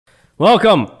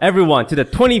Welcome, everyone, to the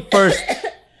 21st.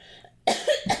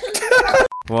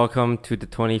 Welcome to the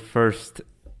 21st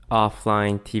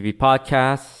Offline TV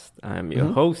podcast. I'm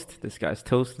your host. This guy's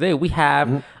Toast. Today we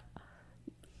have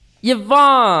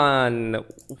Yvonne,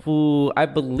 who I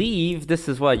believe this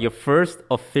is your first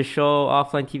official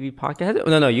Offline TV podcast?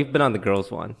 No, you've been on the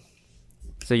girls one.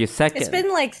 So your second. It's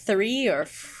been like 3 or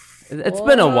 4. It's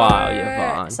been a while,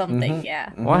 Yvonne. Something,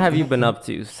 yeah. What have you been up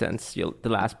to since the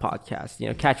last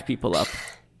podcast? Catch people up.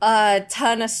 A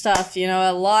ton of stuff.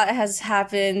 A lot has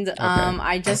happened. Okay.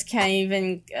 I just can't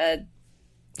even.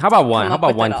 How about one? How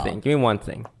about one thing? Give me one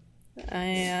thing.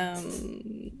 I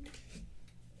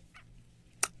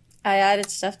added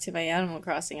stuff to my Animal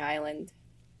Crossing island.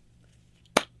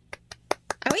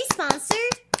 Are we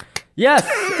sponsored? Yes,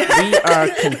 we are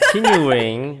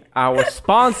continuing our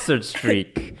sponsored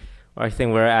streak. I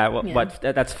think we're at what?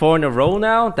 That's 4 in a row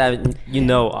now. That Can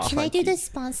I do the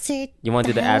sponsored? You want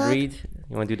to do the ad read?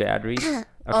 You want to do the ad read? Okay.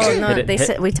 Oh no, they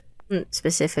said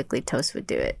specifically Toast would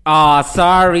do it. Oh,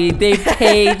 sorry, they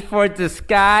paid for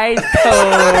disguise Toast.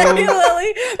 Sorry,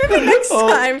 Lily. Maybe next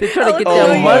time. They're trying to get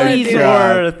their money's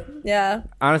worth. Yeah.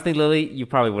 Honestly, Lily, you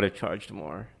probably would have charged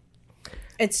more.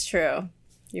 It's true.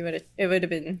 It would have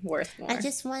been worth more. I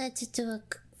just wanted to do a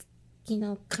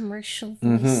commercial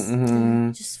voice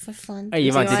just for fun. Hey,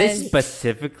 Yvonne, did they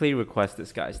specifically request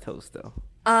this guy's Toast though?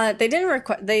 They didn't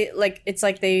request. It's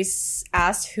like they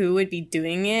asked who would be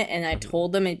doing it, and I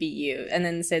told them it'd be you, and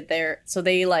then said they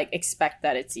expect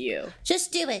that it's you.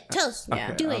 Just do it, Toast.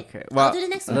 Yeah, do it. Okay. Well, I'll do the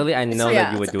next one. Lily, I know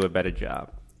that you would do a better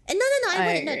job. No,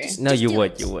 I wouldn't. No, you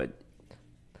would. It. You would.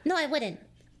 No, I wouldn't.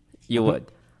 You would.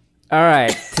 All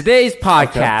right. Today's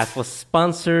podcast was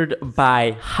sponsored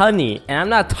by Honey, and I'm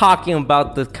not talking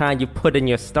about the kind you put in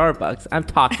your Starbucks. I'm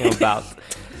talking about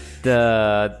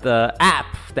the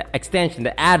app, the extension,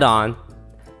 the add-on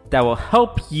that will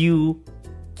help you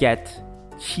get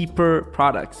cheaper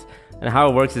products. And how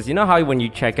it works is, how when you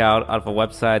check out of a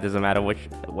website, doesn't matter which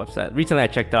website. Recently, I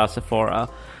checked out Sephora,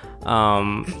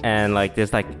 and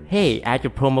there's hey, add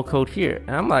your promo code here.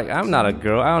 And I'm like, I'm not a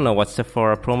girl. I don't know what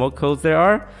Sephora promo codes there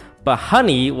are. But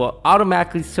Honey will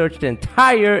automatically search the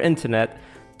entire internet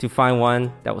to find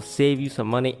one that will save you some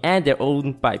money, and they're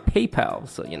owned by PayPal.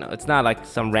 So, it's not like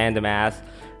some random ass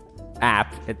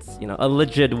app. It's, a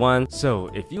legit one. So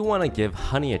if you want to give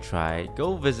Honey a try,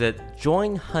 go visit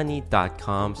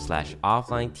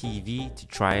joinhoney.com/offlinetv to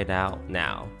try it out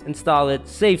now. Install it,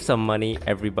 save some money,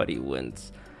 everybody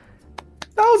wins.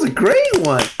 That was a great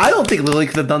one. I don't think Lily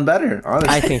could have done better, honestly.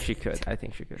 I think she could.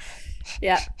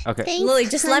 Yeah. Okay. Thanks, Lily,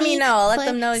 just let me know. I'll let for-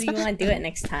 them know if you want to do it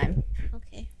next time.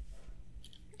 Okay.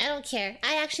 I don't care.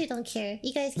 I actually don't care.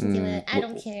 You guys can do it. I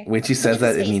don't care. When she says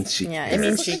that, it means she Yeah, cares. it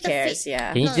means Look she at the cares. face.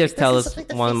 Yeah. Can you No, just tell us look at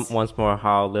the face. once more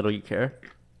how little you care?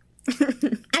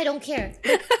 I don't care.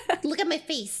 Look at my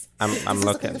face. I'm Look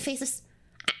looking. at the faces.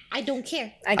 I don't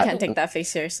care. I can't take that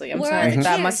face seriously. I'm Where sorry. are the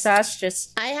That cares? mustache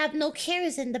just. I have no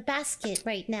cares in the basket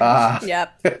right now.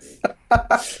 Yep.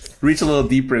 Reach a little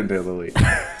deeper in there, Lily.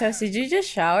 Toast, did you just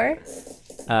shower?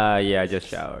 Yeah, I just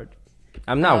showered.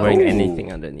 I'm not wearing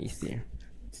anything underneath here.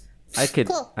 I could.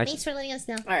 Cool. Thanks for letting us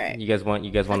know. All right. You guys want to?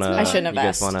 I shouldn't have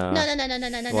asked. No.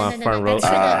 Want No. front row?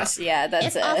 Yeah, that's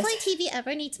If it. Offline TV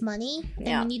ever needs money and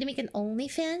Yeah. we need to make an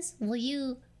OnlyFans, will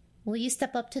you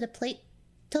step up to the plate,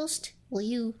 Toast? Will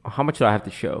you? How much do I have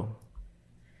to show?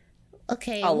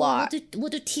 Okay, A lot. We'll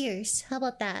do tiers. How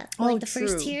about that? Oh, The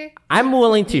first true. tier. I'm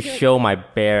willing to show my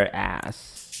bare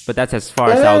ass, but that's as far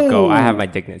as I'll go. I have my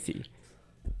dignity.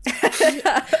 More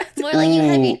like you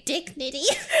have your dignity.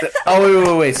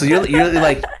 Oh wait. So you're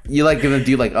gonna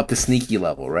do up to sneaky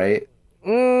level, right?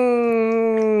 Yeah.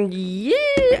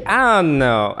 I don't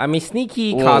know. I mean,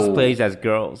 sneaky cosplays as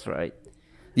girls, right?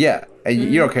 Yeah,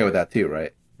 and you're okay with that too,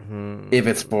 right? If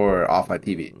it's for Offline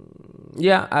TV.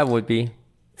 Yeah, I would be.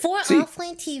 For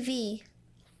Offline TV,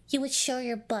 you would show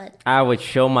your butt. I would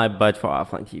show my butt for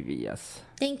Offline TV. Yes.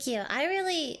 Thank you. I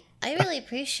really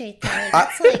appreciate that.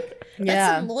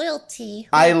 That's some loyalty.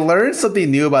 I learn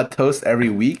something new about Toast every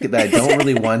week that I don't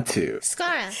really want to.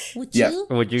 Skara, would Yes. you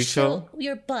Would you show?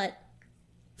 your butt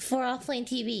for Offline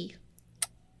TV?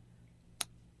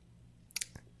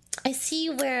 I see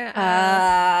where. Okay.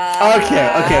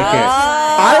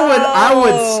 I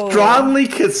would strongly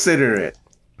consider it.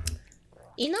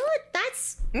 You know what?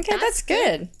 That's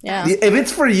good. Yeah. If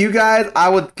it's for you guys, I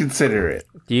would consider it.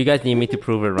 Do you guys need me to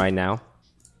prove it right now?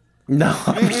 No.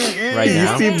 Right You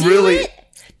now? seem really.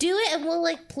 Do it and we'll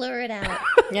blur it out.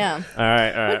 Yeah. All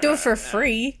right. Do it for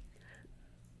free.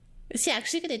 Is he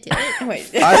actually gonna do it? Wait.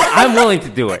 I'm willing to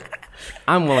do it.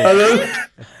 I'm willing.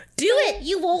 do it.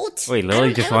 You won't. Wait,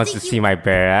 Lily just wants to see my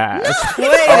bare ass. Wait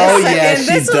Oh, a second.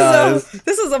 yeah, she does.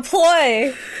 This was a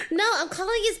ploy. No, I'm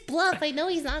calling his bluff. I know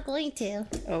he's not going to.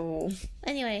 Oh.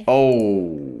 Anyway,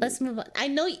 Oh. let's move on. I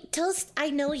know. Tell us. I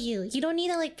know you. You don't need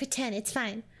to like pretend. It's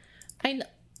fine. I know.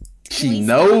 Can we She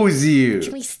stop? knows you.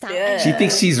 Can we stop? Yeah. She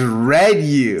thinks she's read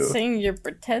you. Saying you're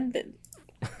pretending.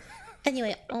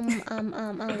 Anyway,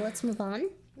 let's move on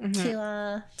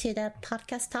to the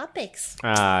podcast topics.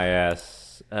 Ah,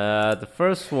 yes. The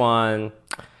first one,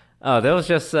 that was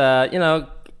just,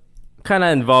 kind of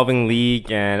involving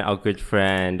League and our good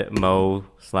friend Mo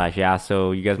 /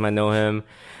 Yasso. You guys might know him.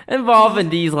 Involved in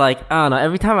these, like, I don't know,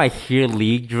 every time I hear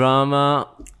League drama,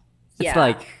 it's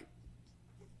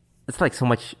like so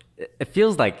much, it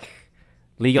feels like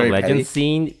League of Very Legends petty.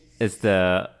 scene is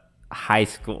the high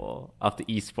school of the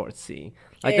esports scene.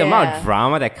 Like the amount of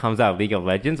drama that comes out of League of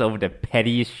Legends over the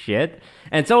pettiest shit.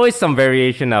 And it's always some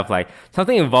variation of like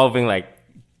something involving like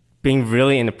being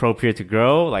really inappropriate to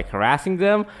girl, like harassing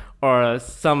them, or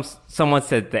someone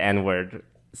said the N-word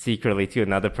secretly to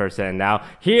another person. And now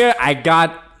here I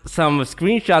got some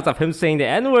screenshots of him saying the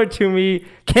N-word to me,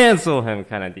 cancel him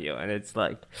kind of deal. And it's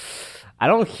like, I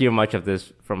don't hear much of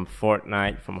this from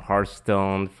Fortnite, from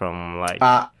Hearthstone, from like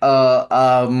Scar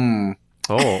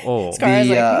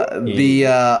is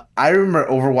I remember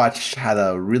Overwatch had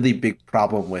a really big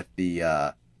problem with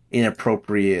the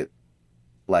inappropriate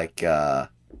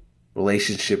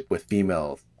relationship with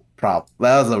females. That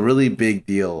was a really big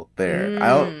deal there.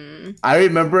 I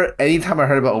remember anytime I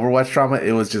heard about Overwatch drama,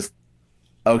 it was just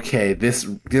okay. This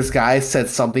guy said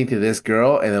something to this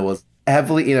girl, and it was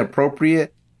heavily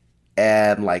inappropriate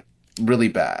and like really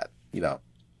bad,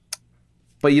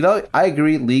 But I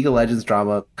agree. League of Legends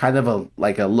drama kind of a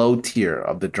low tier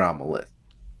of the drama list.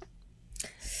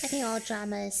 I think all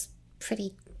drama is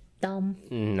pretty dumb.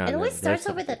 No, It always there's starts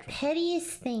over the something. pettiest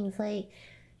things, like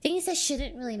things that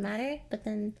shouldn't really matter. But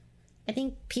then I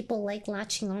think people like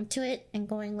latching onto it and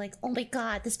going like, "Oh my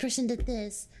god, this person did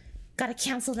this. Gotta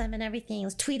cancel them and everything.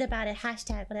 Let's tweet about it.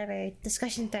 Hashtag whatever.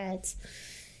 Discussion threads."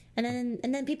 And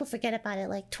then people forget about it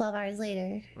like 12 hours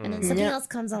later, and then something else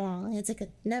comes along, and it's like a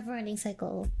never-ending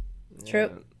cycle.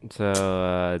 True.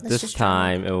 So this just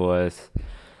time it was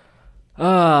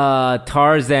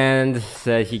Tarzan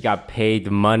said he got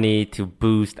paid money to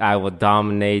boost I Will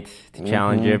Dominate to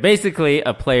Challenger. Basically,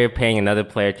 a player paying another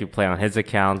player to play on his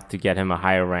account to get him a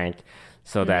higher rank,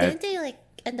 so that Didn't they like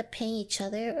end up paying each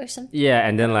other or something? yeah,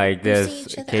 and then like Boosting there's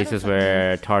each other. I cases don't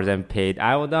where Tarzan paid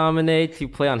I Will Dominate to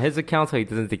play on his account so he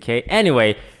doesn't decay.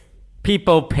 Anyway,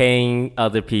 people paying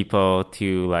other people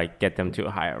to like get them to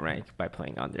a higher rank by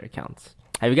playing on their accounts.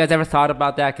 Have you guys ever thought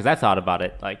about that? Because I thought about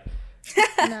it, like,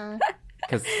 No.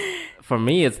 because for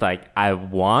me it's like I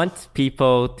want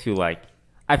people to like.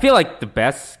 I feel like the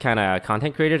best kind of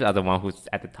content creators are the one who's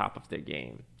at the top of their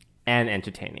game and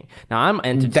entertaining. Now I'm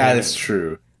entertaining. That is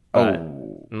true. But-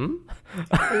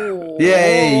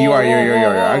 Yeah, you are.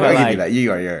 I'll give like- you that.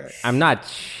 You are. I'm not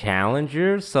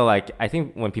challenger, so like I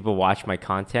think when people watch my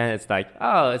content, it's like,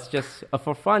 oh, it's just a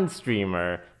for fun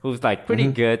streamer who's like pretty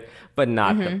good, but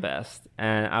not the best.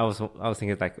 And I was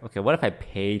thinking like, okay, what if I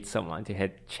paid someone to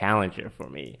hit challenger for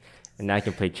me, and I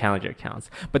can play challenger accounts?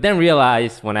 But then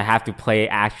realize when I have to play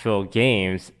actual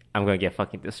games, I'm gonna get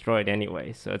fucking destroyed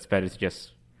anyway. So it's better to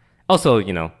just. Also, I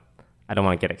don't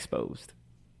want to get exposed.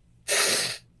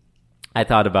 I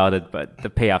thought about it, but the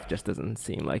payoff just doesn't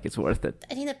seem like it's worth it.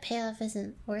 I think the payoff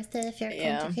isn't worth it if you're a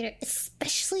content creator,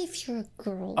 especially if you're a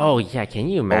girl. Oh yeah, can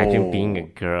you imagine being a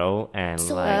girl and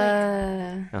So, like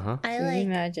I like.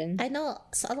 Imagine. I know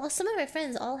some of my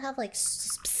friends all have like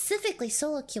specifically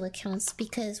solo queue accounts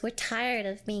because we're tired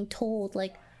of being told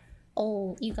like,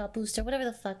 "Oh, you got boost" or whatever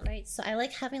the fuck, right? So I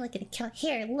like having like an account.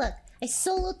 Here, look, I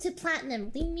soloed to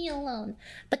platinum. Leave me alone.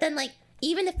 But then like.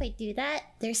 Even if I do that,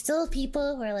 there's still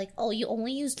people who are like, "Oh, you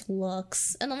only used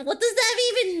looks," and I'm like, "What does that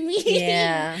even mean?"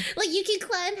 Yeah. Like you can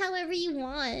climb however you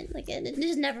want. Like it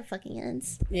just never fucking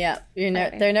ends. Yeah,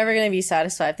 Whatever. they're never gonna be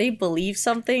satisfied. If they believe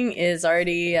something is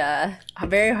already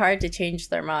very hard to change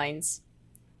their minds.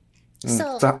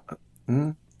 So,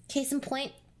 case in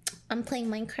point, I'm playing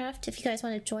Minecraft. If you guys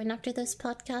want to join after this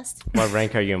podcast, what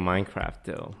rank are you in Minecraft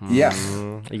though? Yeah.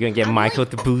 Are you gonna get Michael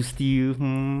to boost you?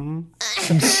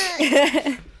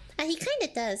 he kind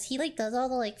of does. He like does all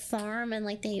the like farm and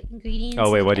like the ingredients.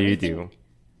 Oh wait, and what do you everything. do?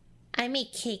 I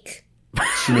make cake.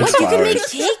 She makes flowers.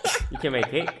 Cake? You can make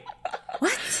cake. I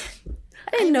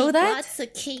didn't know make that. Lots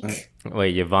of cake.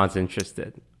 Wait, Yvonne's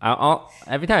interested.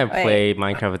 Every time I play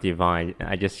Minecraft with Yvonne,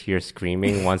 I just hear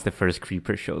screaming once the first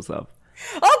creeper shows up.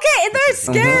 Okay, they're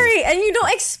scary, and you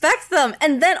don't expect them.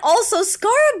 And then also,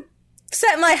 Scar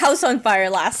set my house on fire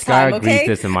last Scar time, okay? agrees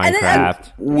this in And then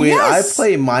Minecraft. When Yes! I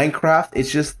play Minecraft,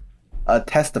 it's just a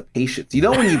test of patience. You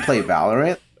know when you play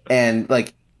Valorant and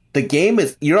like the game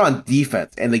is you're on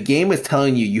defense and the game is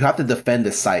telling you you have to defend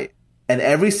the site. And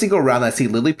every single round I see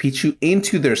Lily Pichu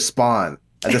into their spawn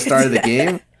at the start of the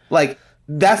game. Like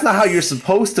that's not how you're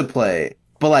supposed to play.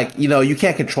 But like, you know, you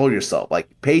can't control yourself. Like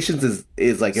patience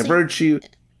is like a virtue.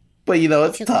 But you know,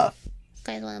 it's tough. You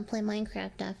guys want to play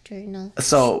Minecraft after, you know?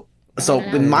 So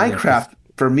in Minecraft,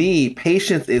 for me,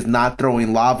 patience is not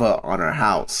throwing lava on our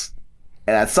house.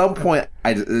 And at some point,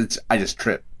 I just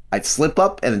trip. I slip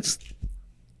up, and it's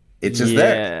just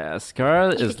there. Yeah, Scar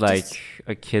is like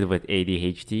a kid with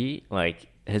ADHD. Like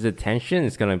his attention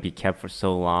is gonna be kept for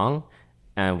so long,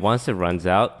 and once it runs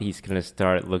out, he's gonna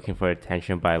start looking for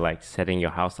attention by like setting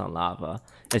your house on lava.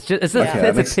 It's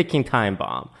a ticking time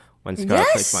bomb when Scar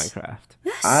plays Minecraft.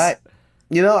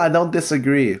 I don't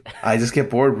disagree. I just get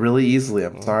bored really easily.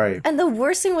 I'm sorry. And the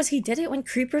worst thing was he did it when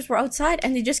creepers were outside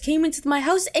and they just came into my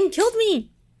house and killed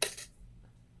me.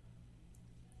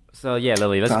 So yeah,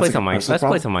 Lily, let's play some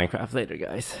Minecraft later,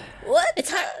 guys. What?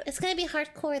 It's hard. It's gonna be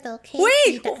hardcore though. Okay.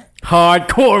 Wait!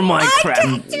 Hardcore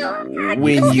Minecraft.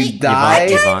 When you die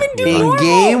in normal.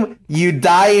 game, you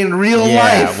die in real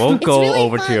life. We'll go really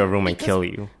over to fun your room and because kill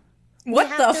you. What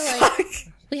have the to, fuck?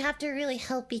 We have to really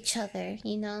help each other,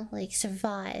 you know, like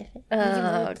survive.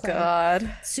 Oh god.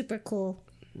 Super cool.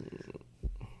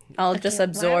 I'll just why are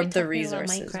we absorb the talking about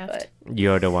resources, Minecraft? but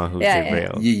You're the one who's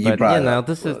real. You brought it up.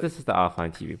 this is the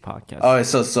Offline TV podcast. All right,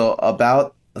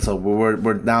 so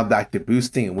we're now back to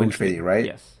boosting and win trading, right?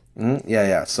 Yes.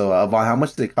 Yeah. So Vaughn, how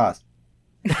much did it cost?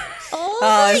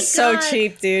 Oh, it's so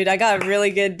cheap, dude. I got a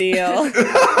really good deal. all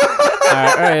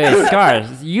right,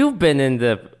 Scars, you've been in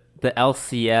the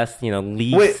LCS,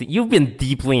 league. You've been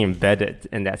deeply embedded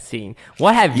in that scene.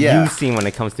 What have you seen when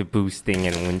it comes to boosting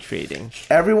and win trading?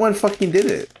 Everyone fucking did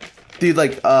it. Dude,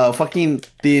 like, fucking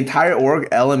the entire org,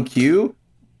 LMQ,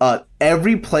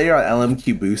 every player on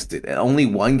LMQ boosted, and only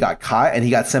one got caught, and he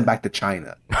got sent back to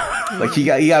China. Like, he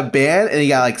got banned, and he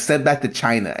got, like, sent back to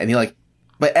China, and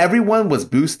but everyone was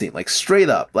boosting, like, straight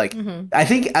up. Like, I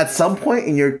think at some point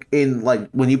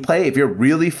when you play, if you're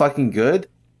really fucking good,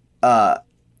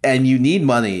 and you need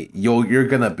money, you're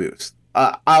gonna boost.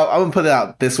 I'm gonna put it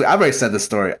out this way. I've already said this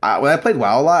story. When I played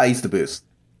WoW a lot, I used to boost.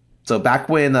 So back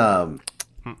when, all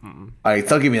right,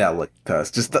 don't give me that look,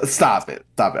 Tuss. Just stop it.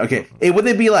 Okay, it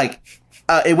wouldn't be like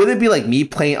me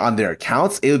playing on their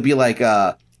accounts. It would be like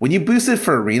when you boosted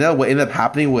for Arena, what ended up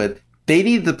happening would they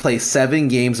needed to play 7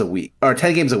 games a week or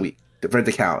 10 games a week for it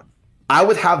to count. I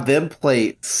would have them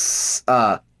play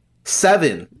 7,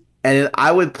 and then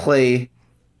I would play.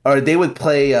 Or they would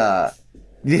play,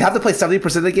 you have to play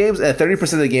 70% of the games, and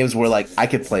 30% of the games were like, I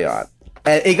could play on.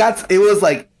 And it was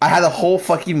like, I had a whole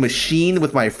fucking machine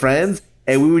with my friends,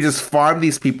 and we would just farm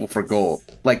these people for gold.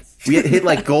 Like, we had hit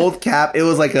like gold cap, it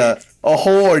was like a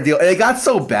whole ordeal. And it got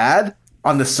so bad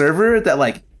on the server that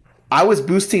like, I was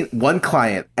boosting one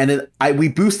client, and then we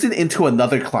boosted into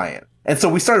another client. And so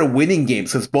we started winning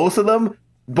games, because both of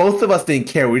us didn't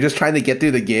care, we were just trying to get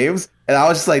through the games, and I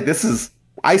was just like,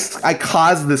 I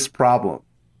caused this problem.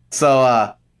 So,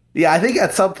 I think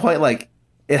at some point, like,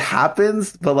 it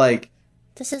happens, but, like...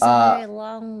 This is a very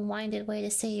long-winded way to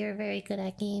say you're very good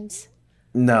at games.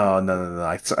 No.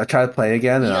 I try to play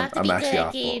again, and I'm actually good at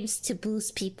awful. games to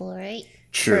boost people, right?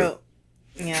 True.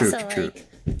 Yeah. True. Like,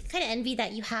 kind of envy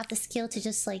that you have the skill to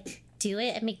just, like, do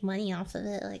it and make money off of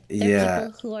it. Like, there are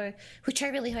people who try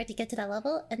really hard to get to that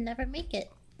level and never make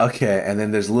it. Okay, and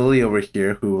then there's Lily over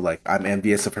here who, like, I'm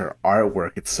envious of her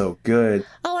artwork. It's so good.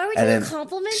 Oh, are we doing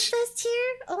compliment fest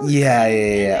here? Oh,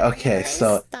 yeah. Okay,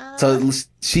 so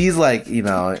she's like,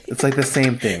 it's like the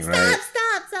same thing, right?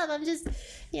 Stop. I'm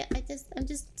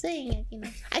just saying it,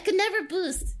 I could never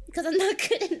boost because I'm not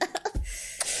good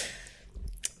enough.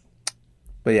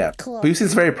 But yeah, cool. Boost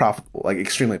is very profitable, like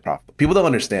extremely profitable. People don't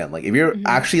understand. Like, if you're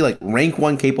actually like rank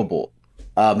 1 capable,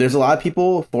 there's a lot of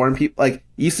people, foreign people. Like,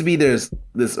 used to be there's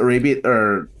this Arabian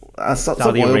or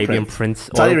Saudi Arabian prince.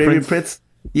 Saudi Arabian prince.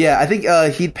 Yeah, I think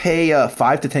he'd pay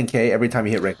 5 to 10K every time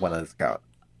he hit rank 1 on his account.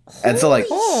 And so like,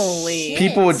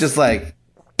 people would just like,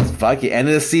 fuck it. End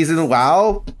of the season,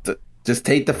 WoW, just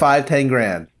take the 5-10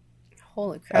 grand.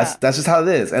 Holy crap! That's just how it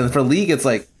is. And for League, it's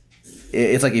like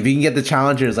if you can get the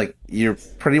challengers, like, you're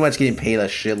pretty much getting paid a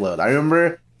shitload. I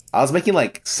remember I was making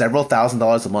like several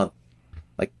 $1,000s a month.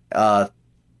 Like I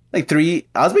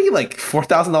was making like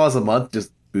 $4,000 a month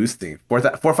just boosting.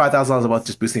 $4,000 or $5,000 a month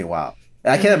just boosting WoW.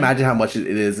 And I can't imagine how much it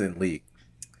is in League.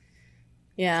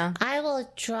 Yeah. I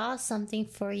will draw something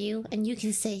for you, and you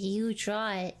can say you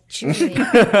draw it. Drew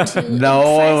it to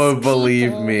No one impress would believe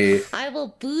people. me. I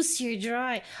will boost your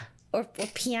drawing, or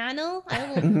piano.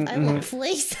 I will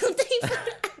play something.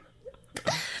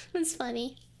 That's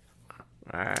funny.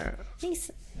 Alright. Thanks.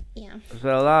 Yeah.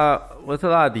 So with a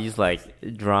lot of these like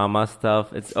drama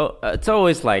stuff, it's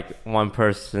always like one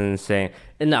person saying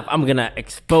enough, I'm gonna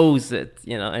expose it,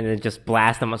 and then just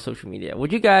blast them on social media.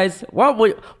 Would you guys? What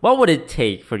would it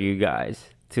take for you guys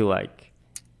to like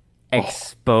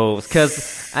expose?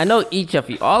 Because I know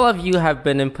all of you have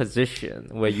been in position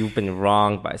where you've been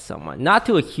wronged by someone, not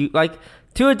to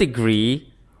to a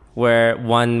degree where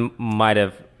one might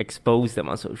have exposed them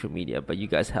on social media, but you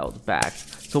guys held back.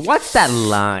 So what's that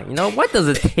line? What does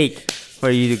it take for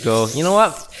you to go, you know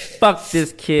what? Fuck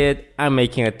this kid. I'm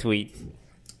making a tweet.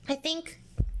 I think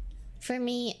for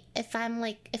me, if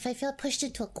I feel pushed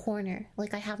into a corner,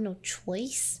 like I have no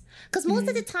choice. Because most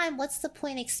of the time, what's the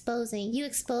point exposing? You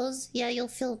expose, yeah, you'll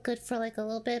feel good for like a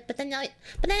little bit, but then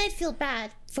I'd feel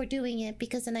bad for doing it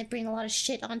because then I bring a lot of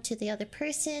shit onto the other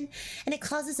person, and it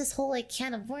causes this whole like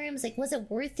can of worms. Like, was it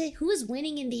worth it? Who is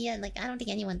winning in the end? Like, I don't think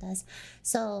anyone does.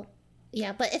 So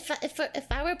yeah, but if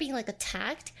I were being like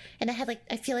attacked and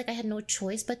I feel like I had no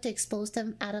choice but to expose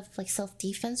them out of like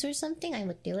self-defense or something, I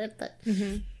would do it. But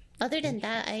other than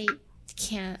that, I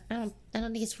can't. I don't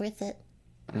think it's worth it.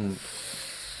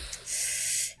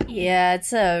 Yeah,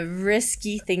 it's a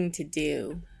risky thing to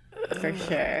do, for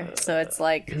sure. So it's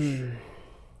like,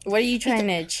 what are you trying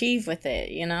to achieve with it?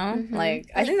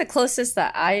 I think the closest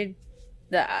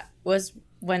that was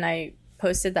when I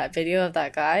posted that video of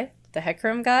that guy, the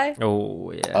Heckram guy.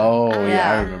 Oh yeah. Oh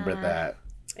yeah, I remember that.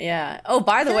 Yeah. Oh,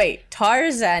 by the way,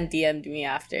 Tarzan DM'd me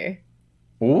after.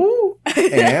 Ooh.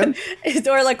 And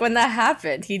or like when that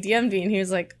happened, he DM'd me and he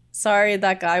was like, sorry,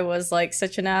 that guy was like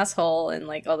such an asshole and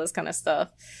like all this kind of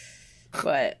stuff.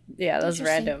 But yeah, that was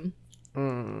random.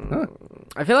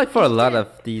 I feel like for a lot of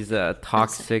these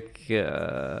toxic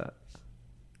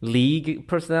league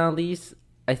personalities,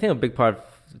 I think a big part of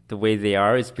the way they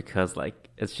are is because like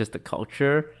it's just the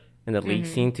culture in the league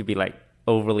scene to be like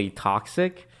overly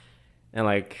toxic, and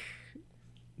like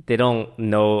they don't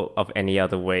know of any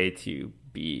other way to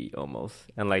be almost,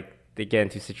 and like they get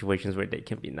into situations where they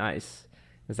can be nice.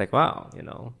 It's like, wow,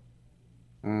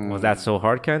 was that so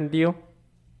hard kind of deal?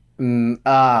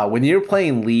 When you're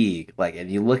playing League, like,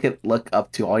 and you look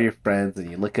up to all your friends and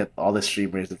you look at all the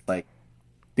streamers, it's like,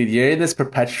 dude, you're in this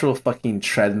perpetual fucking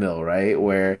treadmill, right?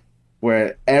 Where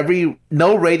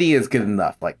no rating is good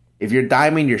enough. Like, if you're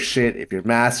diamond, you're shit. If you're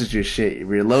masters, you're shit. If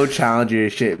you're low challenger, you're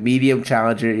shit. Medium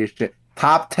challenger, you're shit.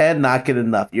 Top 10, not good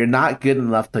enough. You're not good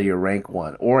enough till you're rank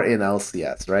 1 or in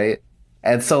LCS, right?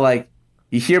 And so, like,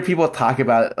 you hear people talk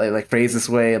about it, like phrase this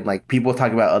way, and like people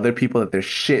talk about other people that they're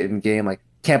shit in game. Like,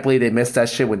 can't believe they missed that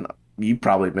shit when you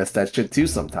probably missed that shit too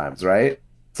sometimes, right?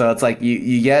 So it's like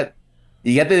you get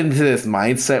into this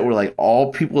mindset where like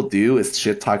all people do is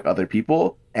shit talk other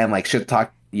people and like shit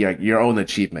talk your own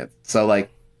achievements. So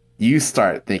like you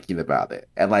start thinking about it,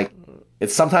 and like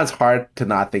it's sometimes hard to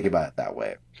not think about it that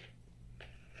way.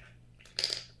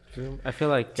 I feel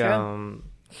like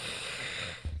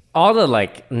all the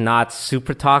like not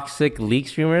super toxic league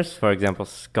streamers, for example,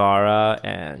 Scara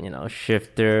and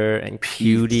Shifter and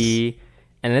Cutie,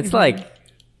 and it's like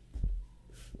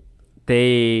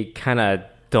they kind of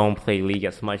don't play League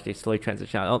as much. They slowly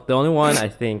transition out. The only one I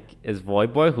think is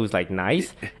Void Boy, who's like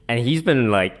nice, and he's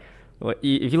been like,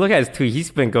 if you look at his tweet,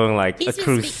 he's been going like a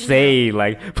crusade,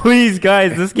 like, please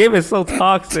guys, this game is so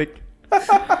toxic.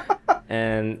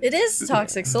 And it is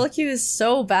toxic. Solo queue is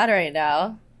so bad right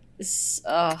now. It's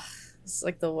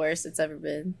like the worst it's ever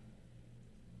been.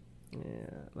 Yeah,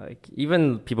 like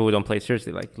even people who don't play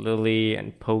seriously, like Lily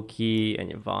and Pokey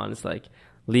and Yvonne, it's like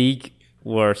League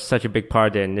were such a big part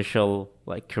of their initial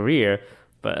like career,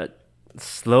 but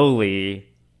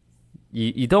slowly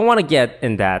you don't want to get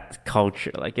in that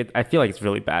culture. Like I feel like it's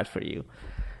really bad for you.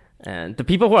 And the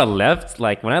people who are left,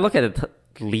 like when I look at the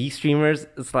League streamers,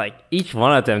 it's like each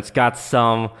one of them's got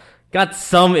some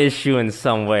issue in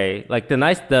some way. Like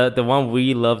the one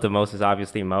we love the most is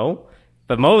obviously Mo,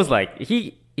 but Mo's like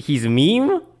he's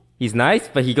meme, he's nice,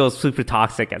 but he goes super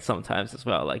toxic at sometimes as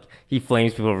well. Like he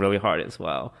flames people really hard as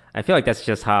well. I feel like that's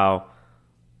just how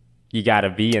you gotta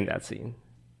be in that scene.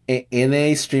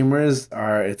 NA streamers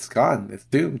it's gone. It's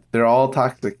doomed. They're all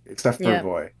toxic except for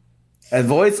Void. And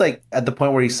Void's like at the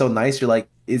point where he's so nice, you're like,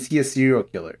 is he a serial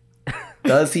killer?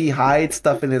 Does he hide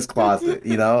stuff in his closet?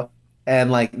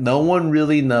 And like no one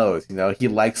really knows. He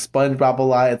likes SpongeBob a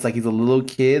lot. It's like he's a little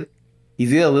kid.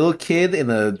 He's either a little kid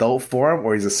in an adult form,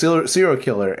 or he's a serial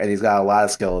killer and he's got a lot of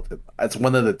skeleton. It's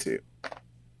one of the two.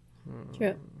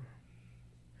 True.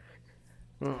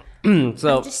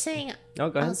 So, I'm just saying. oh,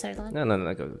 go ahead. Oh, sorry, go on.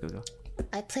 No, go.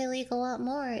 I play League a lot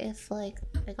more if like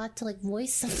I got to like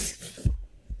voice something.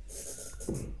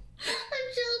 I'm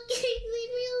joking.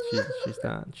 Leave me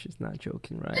alone. She's not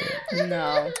joking, right?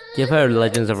 No. Give her a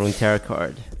Legends of Runeterra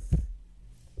card.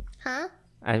 Huh?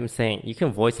 I'm saying you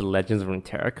can voice a Legends of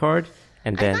Runeterra card,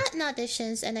 and I then got in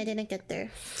auditions and I didn't get there.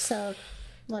 So,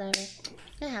 whatever.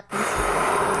 It happens. It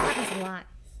happens a lot.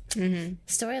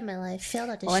 Story of my life. Failed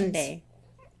auditions. One day.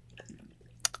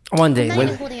 one I'm day. not When,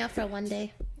 even holding out for one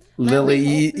day.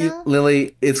 Lily, No?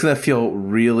 Lily, it's gonna feel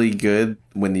really good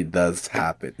when it does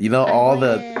happen. You know, I'm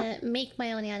gonna make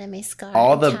my own anime scar.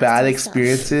 all and the cast bad myself.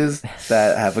 experiences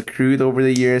that have accrued over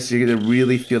the years, you're gonna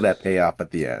really feel that payoff at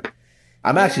the end.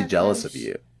 I'm actually jealous of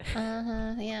you.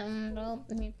 Yeah. Well,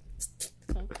 I mean,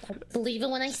 I'll believe it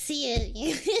when I see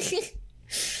it.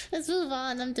 Let's move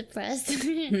on. I'm depressed.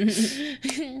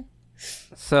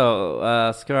 so,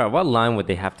 Skara, what line would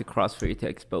they have to cross for you to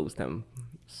expose them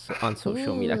on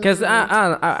social media? Because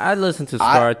I listened to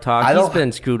Skara talk. He's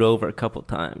been screwed over a couple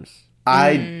times.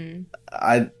 The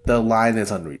line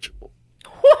is unreachable.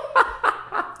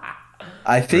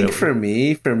 I think for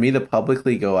me to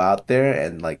publicly go out there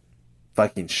and like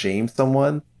fucking shame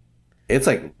someone, it's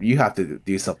like you have to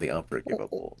do something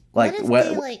unforgivable. Like what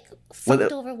if they like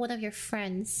fucked over one of your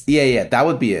friends? Yeah, that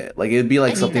would be it. Like it'd be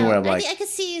like something where I'm like, I could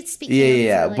see you speaking.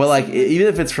 yeah. For, But like someone. even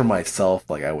if it's for myself,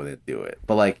 like I wouldn't do it.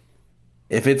 But like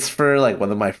if it's for like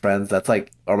one of my friends, that's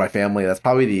like, or my family, that's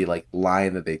probably the like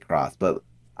line that they cross. But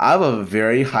I have a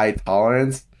very high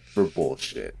tolerance for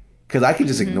bullshit because I can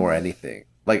just ignore anything.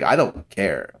 Like I don't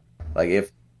care. Like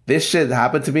if this shit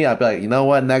happened to me, I'd be like, you know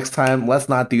what? Next time, let's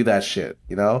not do that shit.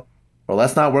 You know, or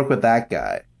let's not work with that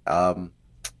guy. I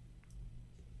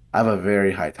have a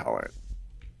very high tolerance.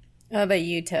 How about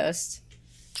you, Toast?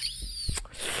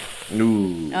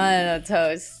 Ooh. I don't know,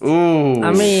 Toast. Ooh.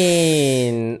 I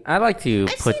mean, I like to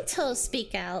I've put. seen Toast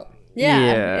speak out.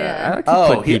 I like to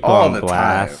Oh, put he- people all on the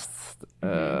blast.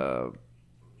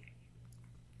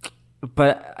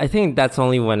 But I think that's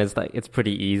only when it's like it's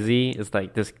pretty easy. It's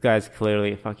like this guy's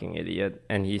clearly a fucking idiot,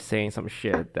 and he's saying some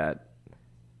shit that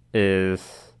is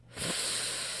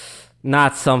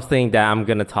not something that I'm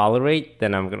gonna tolerate.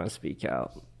 Then I'm gonna speak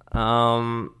out.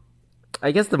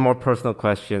 I guess the more personal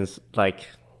questions, like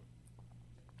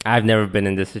I've never been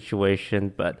in this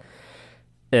situation, but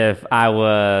if I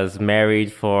was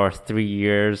married for 3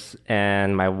 years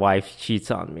and my wife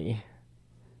cheats on me,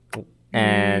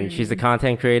 and she's a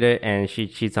content creator and she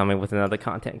cheats on me with another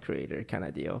content creator kind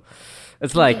of deal.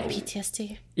 It's like,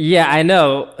 PTSD. yeah, I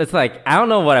know. It's like, I don't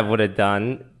know what I would have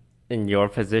done in your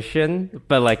position,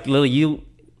 but like, Lily, you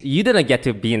didn't get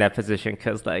to be in that position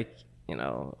because like, you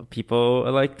know, people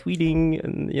are like tweeting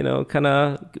and, you know, kind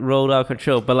of rolled out of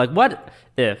control. But like, what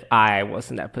if I was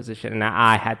in that position and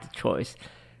I had the choice?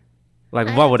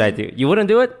 Like, what would I do? You wouldn't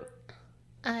do it?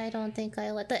 I don't think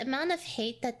I would. The amount of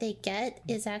hate that they get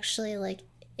is actually like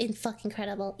fucking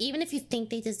incredible. Even if you think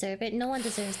they deserve it, no one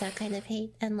deserves that kind of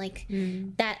hate and like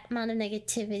that amount of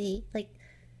negativity. Like,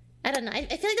 I don't know. I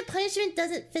feel like the punishment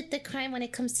doesn't fit the crime when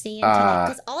it comes to the internet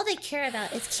because all they care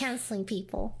about is canceling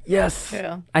people. Yes.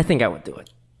 True. I think I would do it.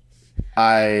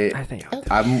 I think I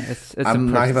would.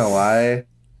 I'm not gonna lie.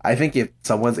 I think if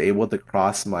someone's able to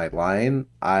cross my line,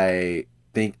 I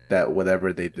think that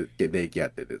whatever they get, they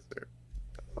deserve.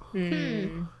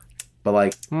 But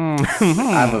like,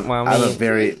 I have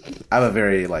a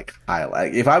very like high.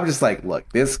 Like, if I'm just like,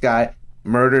 look, this guy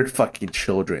murdered fucking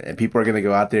children, and people are gonna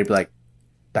go out there and be like,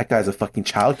 that guy's a fucking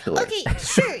child killer. Okay,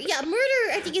 sure. Yeah,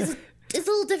 murder I think is a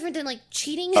little different than like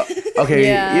cheating. Okay,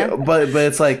 Yeah. but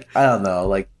it's like, I don't know,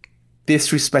 like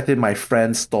disrespected my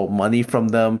friends, stole money from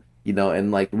them, you know,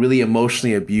 and like really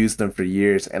emotionally abused them for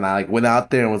years. And I like went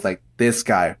out there and was like, this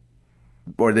guy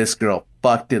or this girl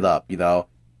fucked it up, you know,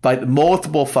 like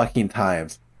multiple fucking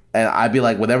times. And I'd be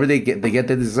like, whatever they get, they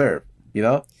deserve, you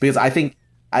know, because I think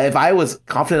if I was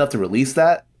confident enough to release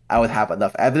that, I would have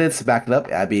enough evidence to back it up.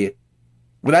 And I'd be,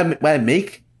 when I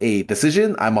make a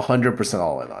decision, I'm 100%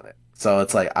 all in on it. So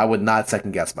it's like, I would not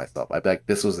second guess myself. I'd be like,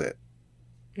 this was it.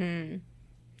 I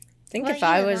think What if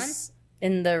about I you, was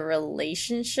in the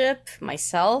relationship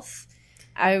myself,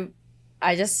 I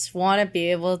just want to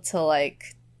be able to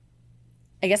like,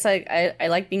 I guess I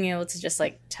like being able to just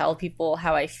like tell people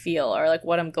how I feel or like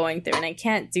what I'm going through, and I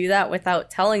can't do that without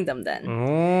telling them then.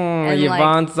 And,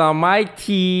 Yvonne's on my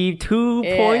team. 2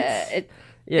 points.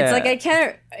 It's like I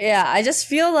can't. Yeah, I just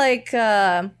feel like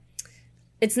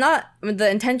it's not. The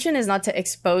intention is not to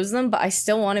expose them, but I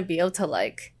still want to be able to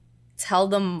like tell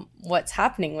them what's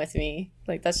happening with me.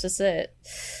 Like that's just it.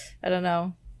 I don't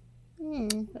know.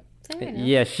 fair enough.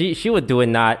 Yeah, she would do it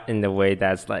not in the way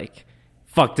that's like,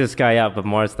 fuck this guy up, but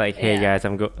more it's like, hey guys,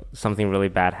 something really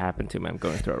bad happened to me. I'm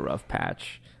going through a rough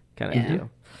patch, kind of deal.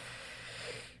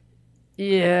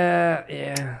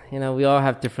 Yeah. You know, we all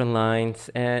have different lines,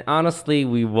 and honestly,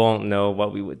 we won't know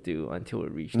what we would do until we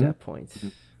reach that point.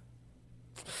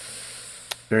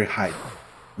 Very high.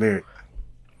 Very.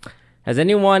 Has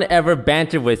anyone ever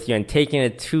bantered with you and taken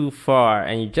it too far,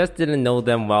 and you just didn't know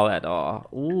them well at all?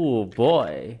 Ooh,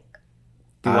 boy.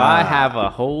 Do I have a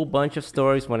whole bunch of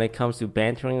stories when it comes to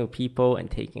bantering with people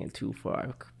and taking it too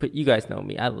far? But you guys know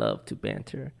me. I love to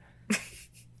banter.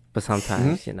 But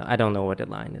sometimes, you know, I don't know where the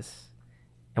line is.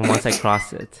 And once I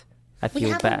cross it, I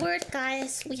feel bad. We have a word,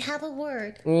 guys. We have a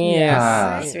word.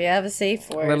 Yes. We have a safe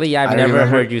word. Lily, I've never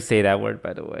heard you say that word,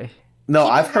 by the way. No,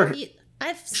 I've heard.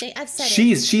 I've said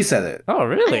it. She said it. Oh,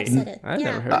 really? I've said it. I've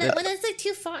never heard it. When it's like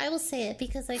too far, I will say it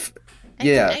because like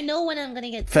I know when I'm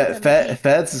gonna get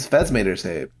Feds made her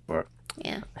say it before.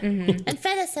 Yeah. And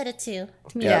Fed has said it too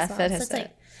to me as well. Fed so has it's said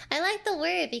like I like the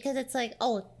word because it's like,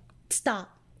 oh,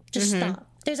 stop. Just stop.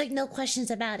 There's like no questions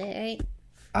about it, right?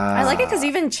 I like it because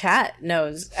even chat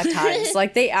knows at times.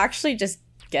 Like they actually just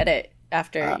get it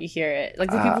after you hear it.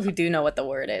 Like the people who do know what the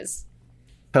word is.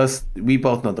 Because we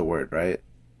both know the word, right?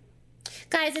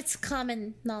 Guys, it's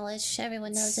common knowledge.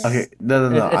 Everyone knows it. Okay, no.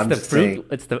 It's I'm the just fruit.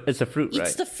 saying. It's a fruit, right?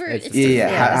 It's the fruit. Yeah.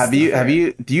 Have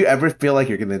you? Do you ever feel like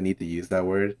you're gonna need to use that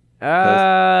word?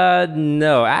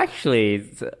 No.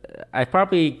 Actually, I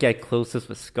probably get closest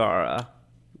with Skara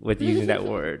with using that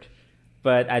word,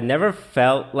 but I never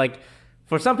felt like.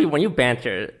 For some people, when you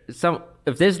banter,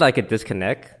 if there's like a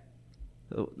disconnect,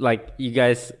 like you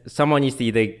guys, someone needs to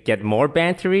either get more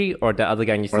bantery or the other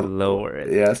guy needs to lower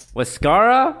it. Yes. With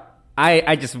Skara,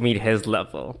 I just meet his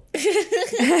level.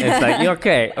 It's like,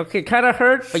 okay, kind of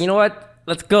hurt, but you know what?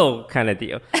 Let's go, kind of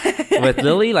deal. With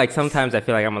Lily, like sometimes I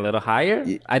feel like I'm a little higher.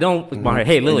 I don't want her.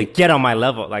 Hey, Lily, get on my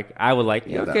level. Like I would like,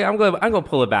 okay, I'm gonna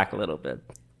pull it back a little bit.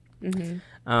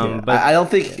 But I don't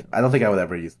think I would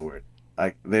ever use the word.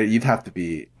 Like you'd have to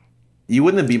be. You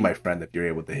wouldn't be my friend if you're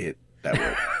able to hit that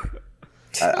word.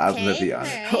 I'm gonna be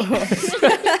honest.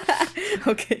 Right.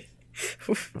 Okay.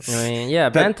 I mean, yeah,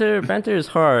 banter is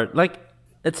hard. Like,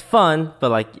 it's fun,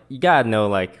 but like you gotta know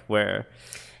like where.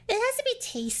 It has to be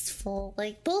tasteful.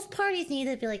 Like both parties need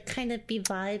to be like kind of be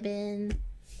vibing.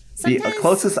 The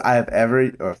closest I've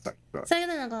ever. Oh, sorry.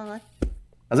 No, go on. I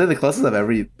was like the closest I've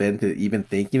ever been to even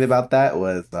thinking about that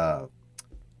was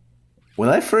when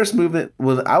I first moved in.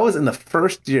 When I was in the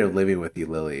first year of living with you,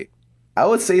 Lily, I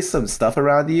would say some stuff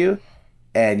around you.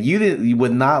 And you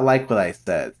would not like what I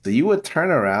said. So you would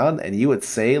turn around and you would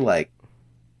say like,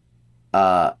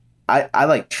 I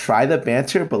like try to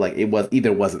banter, but like it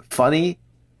wasn't funny,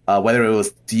 whether it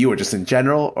was to you or just in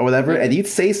general or whatever. And you'd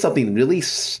say something really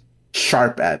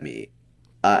sharp at me.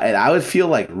 And I would feel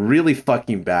like really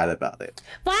fucking bad about it.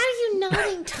 Why are you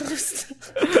nodding, Toast?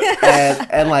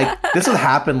 and like this would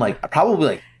happen like probably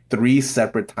like 3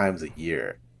 separate times a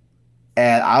year.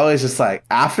 And I was just like,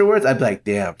 afterwards, I'd be like,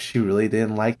 damn, she really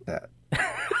didn't like that.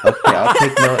 Okay, I'll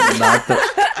take note not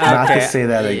to say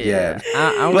that again.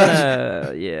 I'm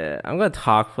gonna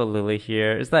talk for Lily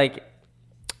here. It's like,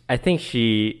 I think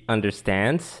she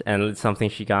understands, and it's something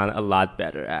she got a lot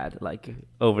better at, like,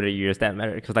 over the years that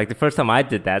mattered. Because, like, the first time I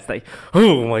did that, it's like,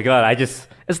 oh my god, it's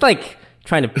like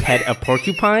trying to pet a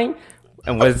porcupine,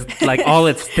 and with, like, all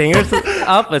its stingers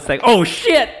up, it's like, oh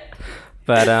shit!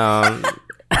 But,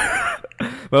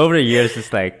 but over the years,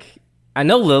 it's like, I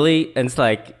know Lily, and it's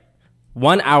like,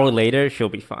 1 hour later, she'll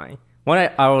be fine. 1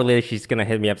 hour later, she's gonna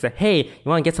hit me up and say, hey, you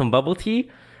wanna get some bubble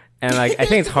tea? And like, I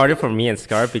think it's harder for me and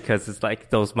Scar because it's like,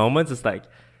 those moments, it's like,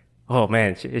 oh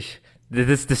man, did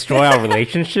this destroy our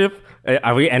relationship?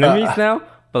 Are we enemies now?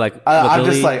 But like, I'm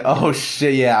Lily, just like, oh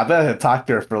shit, yeah, I better talk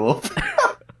to her for a little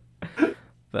bit.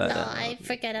 But, no, I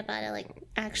forget about it, like,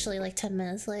 actually, like, 10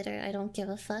 minutes later. I don't give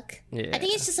a fuck. Yeah. I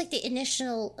think it's just, like, the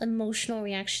initial emotional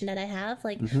reaction that I have.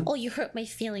 Like, oh, you hurt my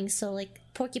feelings, so, like,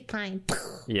 porcupine.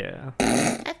 yeah.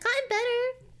 I've gotten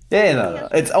better. Yeah, no.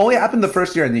 It's only happened the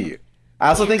first year I knew you. I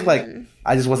also think, like,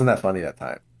 I just wasn't that funny that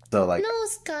time. So, like... No,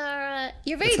 Scara.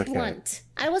 You're very okay. blunt.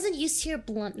 I wasn't used to your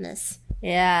bluntness.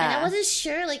 Yeah. And I wasn't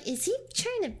sure, like, is he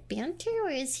trying to banter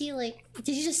or is he, like,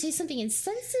 did you just say something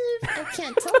insensitive? I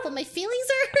can't tell, but my feelings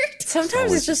are hurt.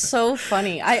 Sometimes it's just so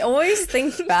funny. I always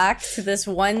think back to this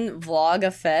one vlog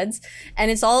of Feds,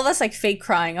 and it's all of us, like, fake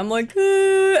crying. I'm like,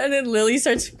 and then Lily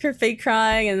starts fake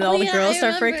crying, and then all the girls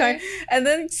start fake crying. And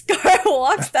then Scar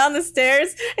walks down the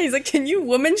stairs, and he's like, can you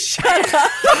women shut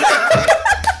up?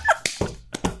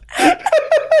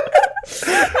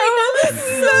 I will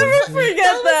never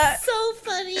forget that. So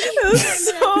funny. It was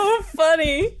so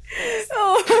funny.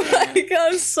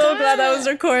 I'm so glad that was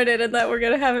recorded and that we're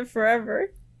gonna have it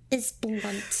forever. Is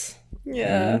blunt.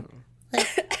 Yeah. Like,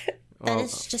 that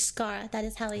is just Scar. That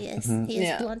is how he is. He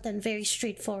is blunt and very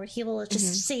straightforward. He will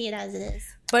just say it as it is.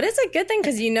 But it's a good thing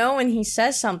because when he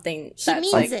says something, He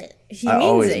means like, it. He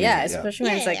means it, yeah. mean it, Especially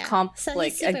when it's like So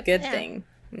like he's a super- good yeah. thing.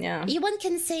 Yeah. One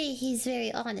can say he's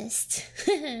very honest.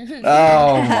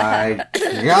 Oh my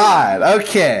god.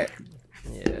 Okay.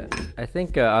 Yeah, I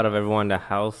think out of everyone in the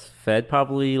house, Fed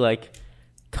probably like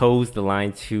toes the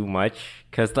line too much,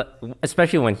 because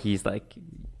especially when he's like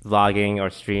vlogging or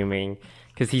streaming,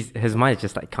 because his mind is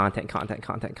just like content,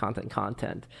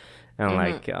 and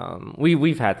like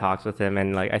we've had talks with him,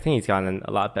 and like I think he's gotten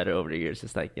a lot better over the years.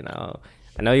 It's like,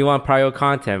 I know you want prior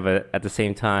content, but at the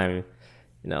same time,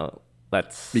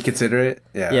 let's Be considerate.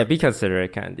 yeah, be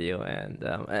considerate kind of deal. And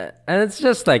it's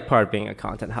just like part of being a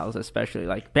content house, especially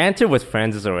like banter with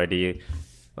friends is already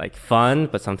like fun,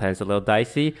 but sometimes a little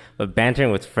dicey. But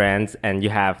bantering with friends and you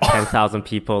have 10,000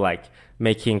 people like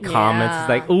making comments, it's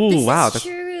like, ooh, This wow, is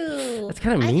true. that's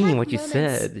kind of I've mean had what you moments-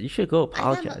 said. You should go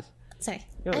apologize. Sorry.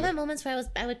 Go. I've had moments where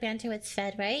I would banter with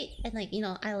Fed, right? And like,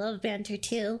 I love banter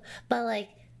too. But like,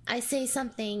 I say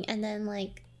something and then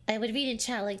like, I would read in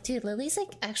chat like, dude, Lily's like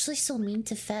actually so mean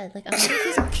to Fed. Like, I wonder if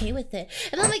he's okay with it.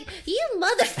 And I'm like, you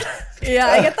motherfucker. Yeah,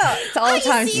 I get that all Are the you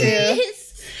time too. serious?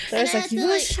 There's And I like, had to, you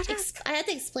like, shut up. I had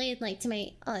to explain like to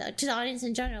my to the audience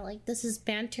in general, like, this is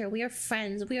banter. We are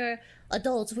friends. We are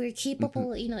adults. We're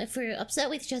capable. If we're upset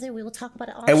with each other, we will talk about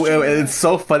it. And it's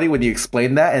so funny when you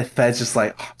explain that, and Fed's just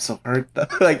like, oh, I'm so hurt.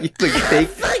 Like,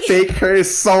 fake hurt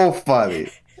is so funny.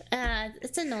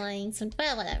 It's annoying,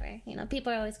 but whatever.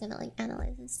 People are always gonna like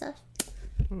analyze and stuff.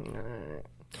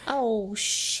 Oh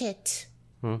shit!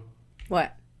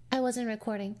 What? I wasn't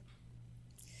recording.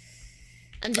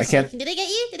 I'm just I can't- joking. Did I get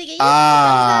you? Did I get you?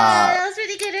 Ah. That was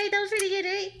pretty good, right? That was pretty good,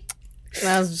 right?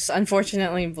 That was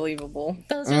unfortunately believable.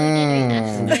 That was really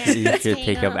good, right? You Yeah, should hang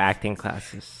take up on. acting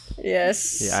classes.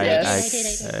 Yes. Yeah,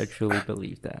 yes. I did. I truly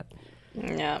believe that.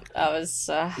 Yeah, I was.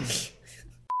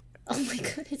 Oh my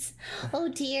goodness. Oh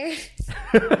dear.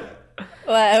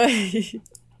 What?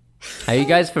 Are you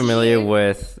guys familiar dear.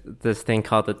 with this thing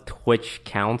called the Twitch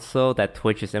Council that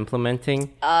Twitch is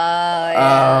implementing?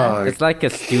 Yeah. Oh, It's like a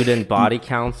student body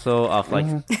council of like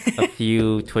a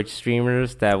few Twitch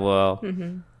streamers that will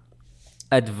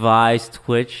advise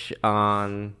Twitch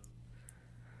on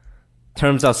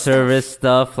terms of service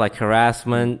stuff like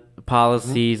harassment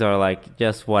policies or like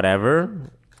just whatever.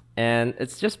 And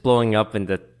it's just blowing up in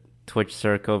the Twitch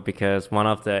circle because one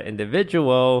of the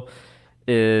individual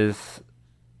is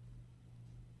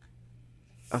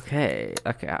okay.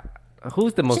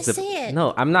 Who's the most? Just say it.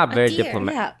 No, I'm not very deer,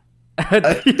 diplomatic.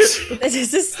 Yeah.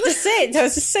 Just say it.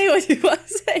 Just say what you want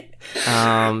to say.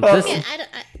 This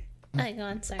Yeah, I go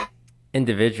on. Sorry.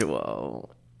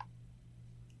 individual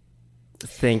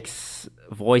thinks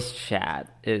voice chat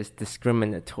is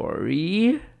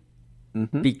discriminatory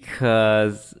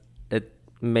because it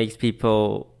makes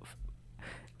people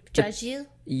Judge you?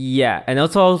 yeah, and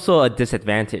it's also a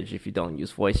disadvantage if you don't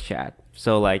use voice chat.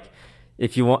 So like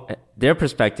if you want, their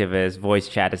perspective is voice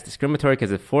chat is discriminatory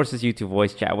because it forces you to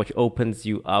voice chat, which opens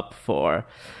you up for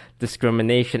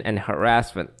discrimination and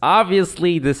harassment.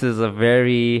 Obviously, this is a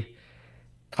very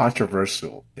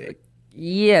controversial thing.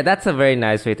 yeah, that's a very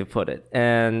nice way to put it.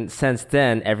 And since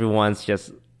then, everyone's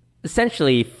just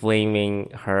essentially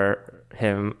flaming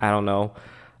him. I don't know,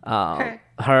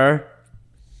 her.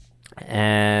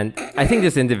 And I think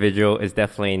this individual is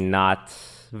definitely not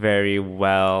very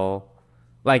well,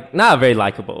 like not a very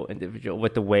likable individual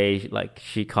with the way like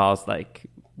she calls like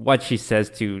what she says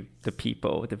to the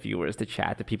people, the viewers, the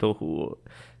chat, the people who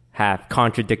have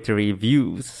contradictory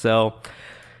views. So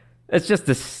it's just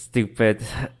this stupid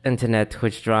internet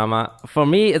Twitch drama. For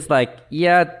me, it's like,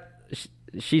 yeah,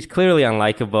 she's clearly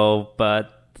unlikable,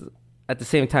 but at the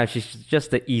same time, she's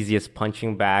just the easiest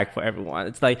punching bag for everyone.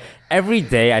 It's like every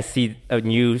day I see a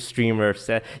new streamer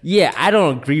say, yeah, I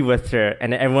don't agree with her.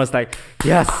 And everyone's like,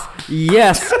 yes.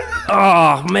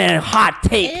 Oh, man, hot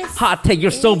take.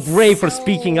 You're so brave for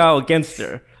speaking out against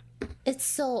her. It's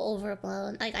so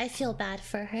overblown. Like, I feel bad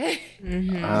for her. She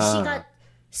got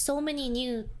so many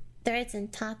new threads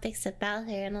and topics about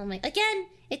her. And I'm like, again,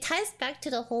 it ties back to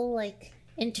the whole, like,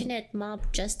 internet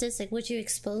mob justice. Like, would you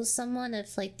expose someone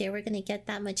if like they were gonna get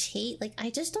that much hate? Like, I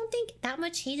just don't think that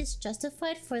much hate is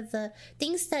justified for the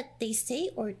things that they say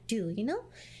or do,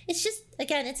 it's just,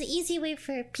 again, it's an easy way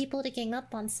for people to gang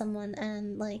up on someone.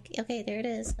 And like, okay, there it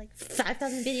is, like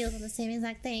 5,000 videos on the same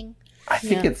exact thing. I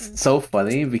think it's so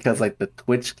funny because like the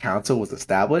Twitch council was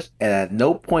established, and at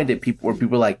no point did people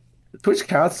like the Twitch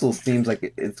Council seems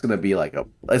like it's gonna be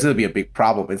a big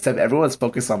problem. Instead, everyone's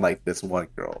focused on like this one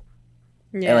girl,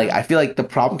 and like I feel like the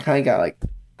problem kind of got like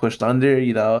pushed under.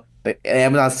 The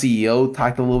Amazon CEO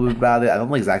talked a little bit about it. I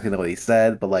don't exactly know what he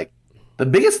said, but like the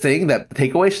biggest thing, that the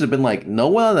takeaway should have been like no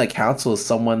one on the council is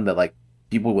someone that like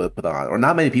people would have put on, or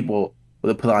not many people would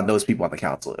have put on those people on the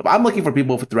council. If I'm looking for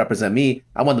people to represent me,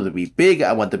 I want them to be big,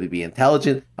 I want them to be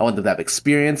intelligent, I want them to have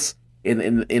experience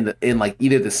in like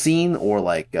either the scene or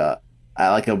like a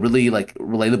really like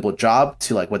relatable job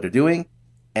to like what they're doing.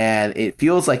 And it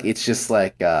feels like it's just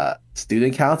like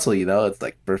student council, it's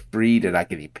like for free, they're not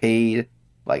getting paid.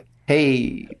 Like,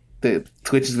 hey, the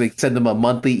Twitch is like send them a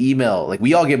monthly email. Like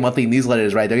we all get monthly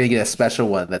newsletters, right? They're gonna get a special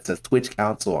one that says Twitch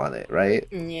Council on it, right?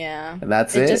 Yeah, and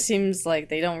that's it. It just seems like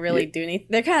they don't really do anything.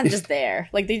 They're kind of just there,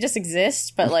 like they just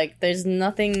exist, but like there's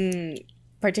nothing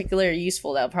particular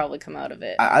useful that'll probably come out of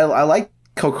it. I like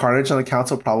Co-Carnage on the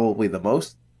council probably the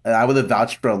most, and I would have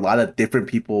vouched for a lot of different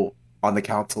people on the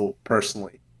council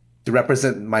personally to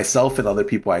represent myself and other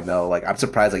people I know. Like I'm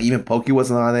surprised, like even Pokey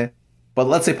wasn't on it. But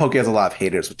let's say Poke has a lot of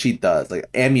haters, which he does. Like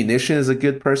Ammunition is a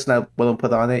good person I wouldn't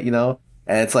put on it, And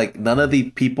it's like none of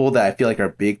the people that I feel like are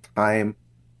big time,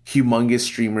 humongous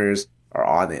streamers are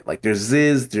on it. Like there's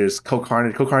Ziz, there's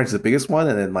Co-Carnage. Co-Carnage is the biggest one,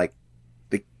 and then like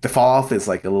the fall off is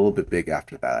like a little bit big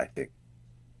after that, I think.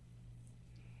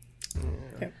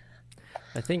 Okay.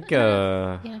 I think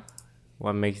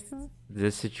what makes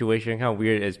this situation kind of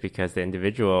weird is because the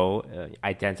individual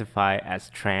identify as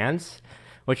trans,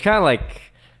 which kind of like.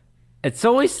 It's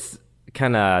always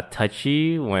kind of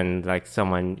touchy when like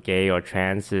someone gay or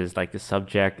trans is like the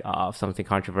subject of something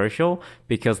controversial,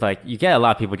 because like you get a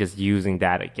lot of people just using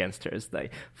that against her. It's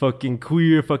like fucking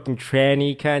queer, fucking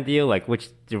tranny kind of deal, like which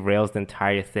derails the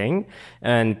entire thing.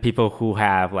 And people who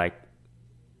have like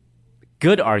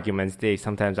good arguments, they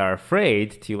sometimes are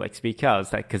afraid to like speak out.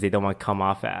 It's like because they don't want to come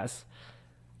off as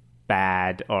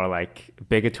bad or like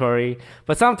bigotry.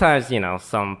 But sometimes,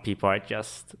 some people are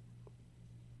just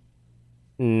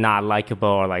not likable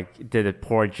or like did a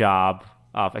poor job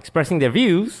of expressing their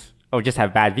views or just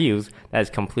have bad views that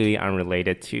is completely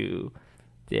unrelated to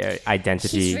their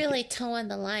identity. She's really towing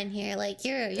the line here. Like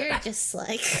you're just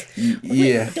like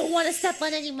don't want to step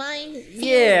on any mind.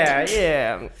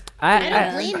 Yeah. I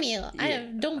don't blame you. I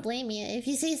don't blame you if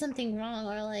you say something wrong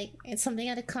or like it's something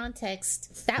out of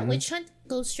context. That witch hunt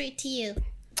goes straight to you,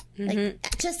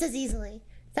 like just as easily.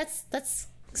 That's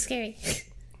scary.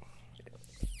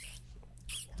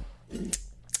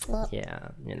 Well,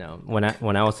 yeah, when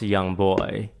I was a young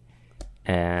boy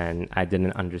and I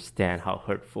didn't understand how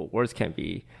hurtful words can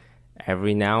be,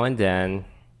 every now and then,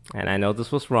 and I know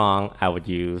this was wrong, I would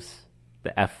use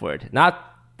the F word. Not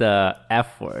the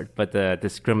F word, but the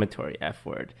discriminatory F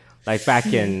word. Like back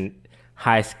in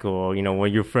high school,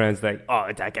 when your friends like,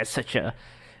 oh, that guy's such a...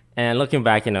 And looking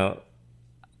back, should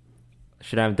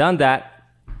I have done that?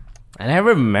 And I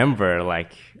remember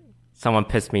like someone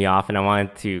pissed me off and I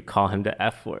wanted to call him the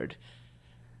F word.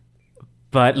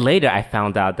 But later I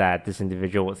found out that this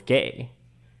individual was gay.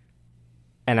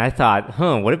 And I thought,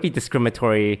 would it be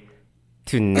discriminatory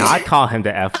to not call him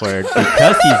the F word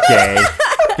because he's gay?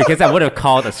 Because I would have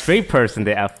called a straight person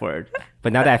the F word.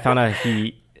 But now that I found out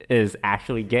he is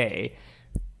actually gay,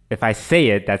 if I say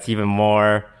it, that's even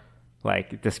more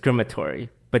like discriminatory.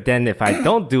 But then if I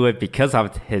don't do it because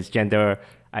of his gender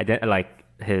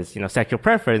his sexual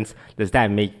preference, does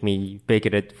that make me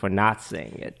bigoted for not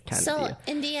saying it? So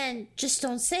in the end, just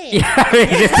don't say it. Yeah, I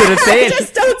just didn't say it.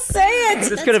 Just don't say it.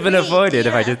 This could have been avoided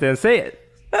if I just didn't say it.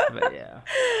 But yeah.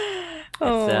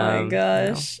 Oh my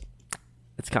gosh.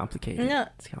 It's complicated. Yeah.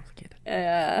 It's complicated.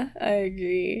 Yeah, I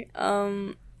agree.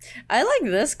 I like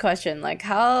this question. Like,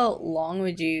 how long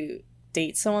would you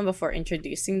date someone before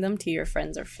introducing them to your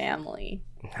friends or family?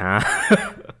 Huh?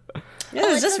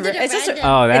 Yeah, it's just under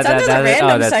the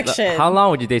random section. How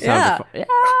long would you date someone before? Yeah.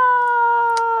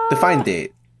 Define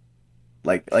date.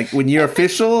 Like when you're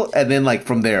official, and then like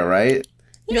from there, right?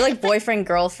 You're like boyfriend,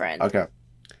 girlfriend. Okay.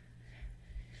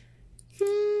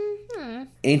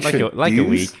 Like a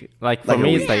week. Like for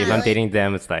me, it's like if I'm dating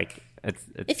them, it's like it's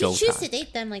if you choose to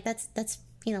date them, like that's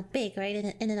big, right?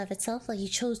 In and of itself, like you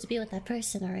chose to be with that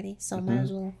person already, so might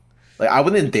as well. Like I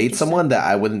wouldn't date someone that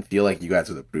I wouldn't feel like you guys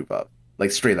would approve of,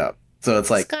 like straight up. So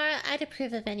it's like Scar, I'd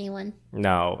approve of anyone.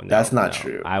 No, that's not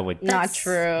true. I would not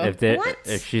true.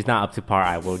 If she's not up to par,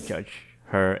 I will judge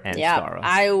her and Scar.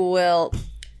 I will.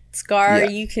 Scar,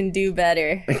 you can do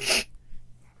better.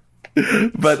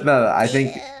 But no, I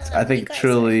think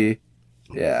truly,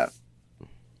 yeah.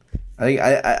 I think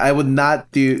I would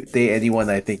not date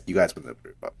anyone I think you guys wouldn't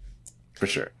approve of, for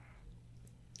sure.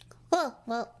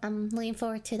 Well, I'm looking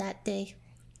forward to that day.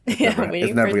 Yeah,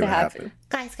 waiting for it to happen.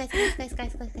 Guys.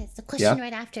 The question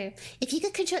right after. If you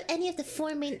could control any of the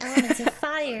four main elements of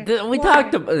fire, We water,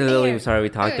 talked about. Lily, air, I'm sorry, we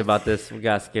talked earth. about this. We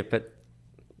gotta skip it.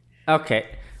 Okay,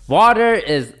 water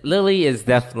is Lily is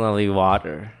definitely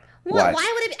water. Why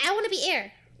Why? would it be? I want to be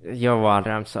air. You're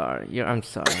water. I'm sorry. I'm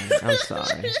sorry.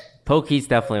 Pokey's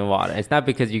definitely water. It's not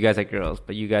because you guys are girls,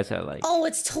 but you guys are like. Oh,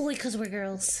 it's totally because we're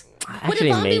girls. Would Actually,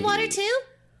 Yvonne be maybe. water too?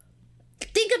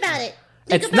 Think about it.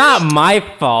 It's not my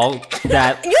fault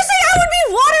that You say I would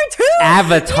be water too.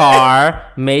 Avatar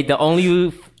made the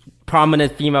only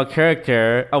prominent female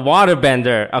character a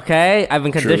waterbender. Okay, I've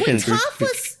been conditioned. Toph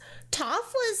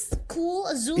was cool.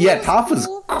 Azula Yeah, was Toph was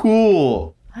cool.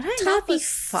 cool. Would I Toph not be was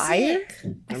fire? sick.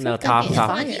 No, I'd Toph. be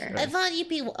fire. Yvonne, you'd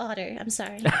be water. I'm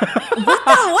sorry.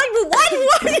 What? You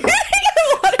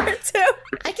water too?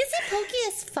 I can see Pokey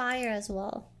as fire as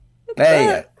well. Hey,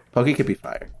 yeah. Pokey could be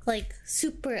fire. Like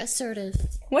super assertive.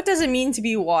 What does it mean to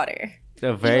be water?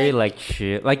 They're very like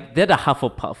shit. Like they're the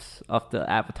Hufflepuffs of the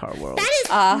Avatar world. That is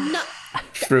not.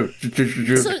 True. So, I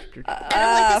don't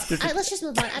like this. Let's just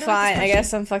move on. I don't Fine, like I this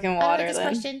guess I'm fucking question. I don't water like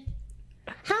this then. question.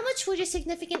 How much would your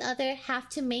significant other have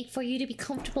to make for you to be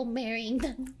comfortable marrying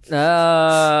them?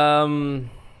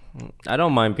 I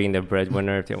don't mind being the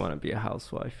breadwinner if they want to be a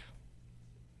housewife.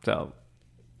 So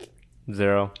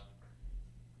 0.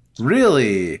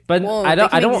 Really? But Whoa, I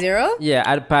don't. they I can don't. make 0?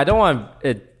 Yeah, but I don't want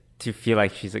it to feel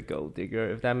like she's a gold digger.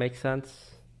 If that makes sense.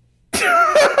 Okay,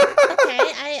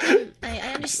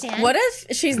 I understand. What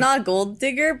if she's not a gold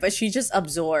digger, but she just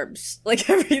absorbs like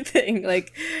everything?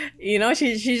 Like, you know,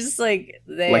 she's just like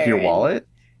there. Like your wallet?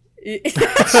 She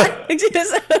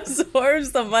just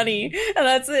absorbs the money, and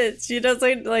that's it. She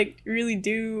doesn't like really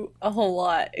do a whole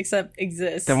lot except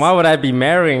exist. Then why would I be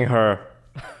marrying her?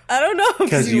 I don't know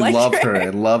Because you like love her,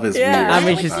 and love is Yeah. weird. I Why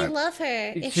mean, would she's- you love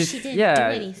her if she didn't yeah,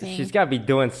 do anything? she's got to be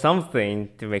doing something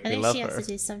to make I me think love she has her. to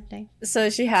do something. So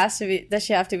she has to be. Does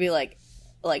she have to be like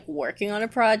working on a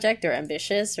project or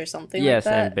ambitious or something Yes,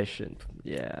 like that? ambition.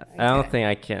 Yeah, I don't think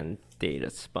I can date a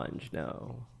sponge.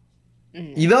 No.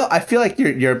 You know, I feel like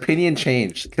your opinion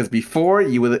changed because before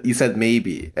you said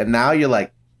maybe, and now you're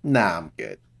like, nah, I'm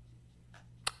good.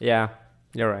 Yeah,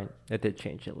 you're right. It did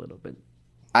change a little bit.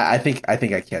 I think I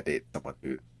can't date someone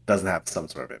who doesn't have some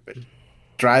sort of ambition.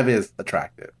 Drive is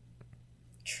attractive.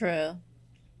 True.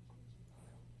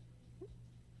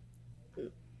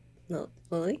 No,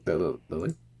 Lily?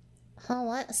 Lily? Oh,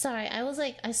 what? Sorry, I was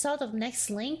like, I saw the next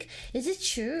link. Is it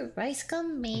true? Rice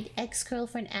Gum made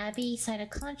ex-girlfriend Abby sign a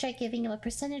contract giving him a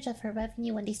percentage of her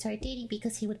revenue when they started dating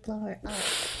because he would blow her up.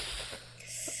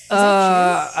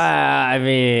 I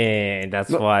mean, that's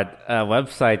what a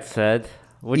website said.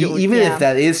 Would you, Even yeah. if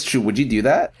that is true, would you do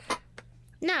that?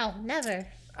 No, never.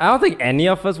 I don't think any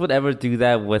of us would ever do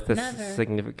that with a Never.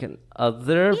 significant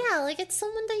other. Yeah, like it's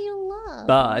someone that you love.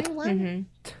 But- Why wouldn't-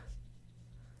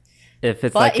 If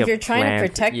it's But like if a you're trying to planned-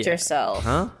 protect yeah. yourself,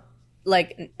 huh?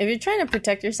 like if you're trying to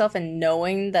protect yourself and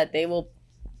knowing that they will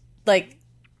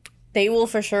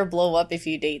for sure blow up if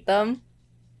you date them,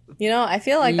 you know, I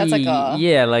feel like that's like a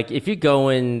Yeah, like if you go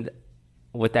in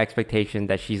with the expectation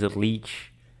that she's a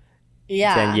leech,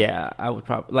 then yeah, I would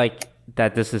probably like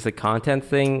that. This is a content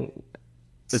thing.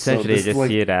 Essentially, this just like-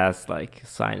 see it as like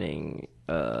signing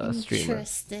a streamer.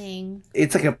 Interesting.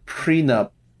 It's like a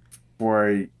prenup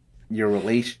for your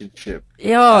relationship.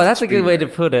 Yo, As that's a good way to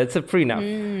streamer. put it. It's a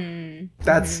prenup.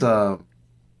 That's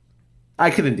I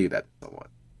couldn't do that to someone,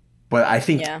 but I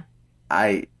think yeah.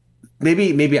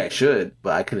 maybe I should,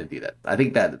 but I couldn't do that. I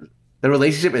think that the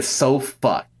relationship is so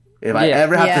fucked. If I Yeah.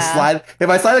 ever have to Yeah. if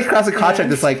I slide across a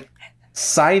contract, it's like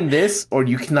sign this or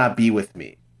you cannot be with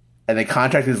me, and the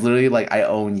contract is literally like I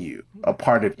own you, a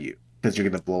part of you, because you're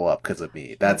gonna blow up because of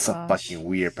me. That's a gosh. fucking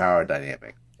weird power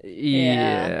dynamic.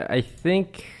 Yeah, I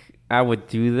think I would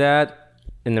do that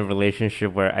in a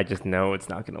relationship where I just know it's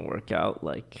not going to work out,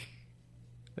 like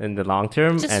in the long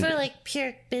term. Just and for like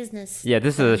pure business. yeah,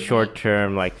 this is a thing, short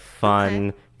term, like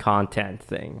fun content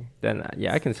thing. Then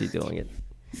yeah, I can see doing it.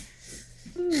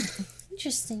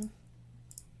 Interesting.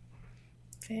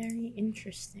 Very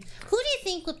interesting. Who do you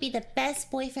think would be the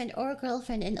best boyfriend or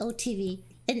girlfriend in OTV?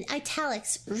 In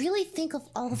italics, really think of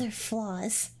all their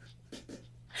flaws.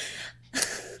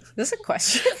 This is a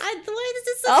question. Why is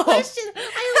this a Oh. question?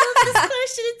 I love this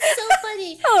question. It's so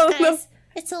funny. Oh, no. Guys,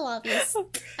 it's so obvious.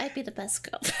 I'd be the best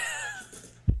girl.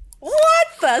 What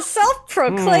the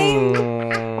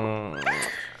self-proclaimed?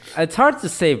 It's hard to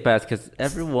say best because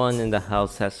everyone in the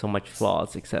house has so much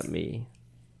flaws except me.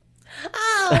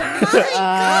 Oh my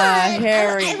god!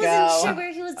 here we I go. wasn't sure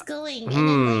where he was going, and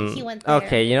then like, he went there.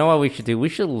 Okay, you know what we should do? We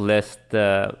should list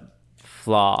the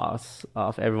flaws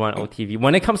of everyone on OTV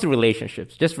when it comes to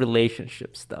relationships, just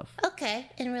relationship stuff. Okay,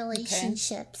 in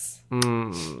relationships. I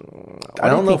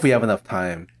don't know if we have enough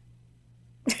time.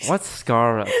 What's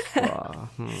Scarra's flaw?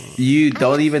 You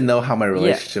don't even know how my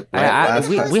relationship went last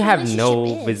time. We have no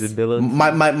Relationship is. visibility.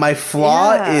 My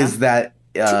flaw Yeah. is that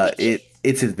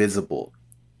it's invisible.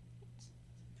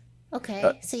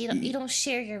 Okay, so you don't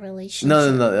share your relationship.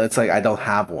 No. It's like I don't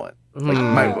have one. Like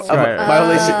my right. my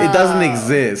relationship, it doesn't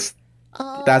exist.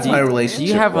 Oh. That's my Do relationship.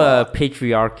 you have flaw. a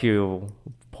patriarchal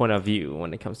point of view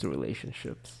when it comes to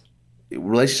relationships?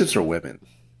 Relationships are women.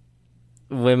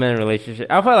 Women relationship.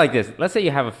 I'll put it like this. Let's say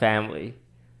you have a family.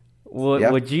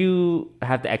 Would you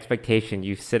have the expectation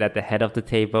you sit at the head of the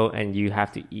table and you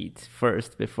have to eat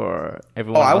first before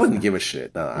everyone Oh, I else? wouldn't give a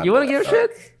shit. No, You wouldn't give a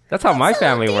shit? That's how my so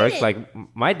family works. outdated.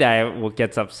 Like my dad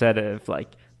gets upset if like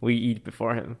we eat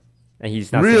before him and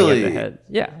he's not Really? sitting at the head.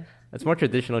 Yeah, that's more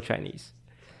traditional Chinese.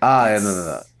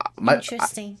 No.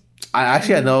 Interesting. I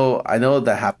actually I know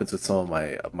that happens with some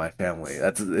of my family.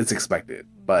 It's expected,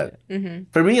 but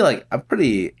for me, like I'm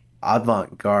pretty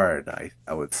avant-garde.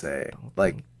 I would say,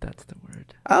 like That's the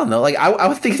word. I don't know, like I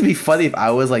would think it'd be funny if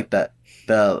I was like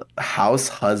the house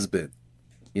husband.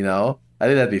 You know, I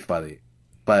think that'd be funny,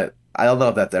 but I don't know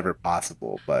if that's ever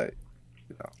possible. But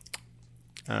you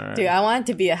know, All right. Dude, I wanted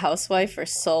to be a housewife for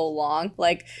so long.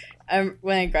 Like,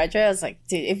 when I graduated, I was like,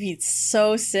 dude, it'd be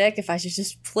so sick if I should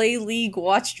just play League,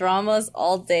 watch dramas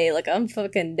all day. Like, I'm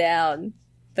fucking down.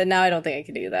 But now I don't think I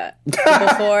can do that. But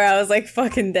before, I was like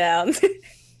fucking down.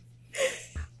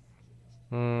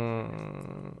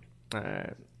 All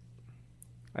right.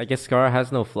 I guess Scar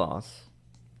has no flaws.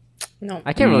 No.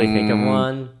 I can't really think of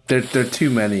one. they're too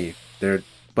many. They're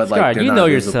but Scar, like they're you not know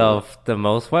visible. yourself the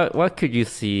most. What could you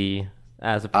see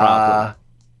as a problem?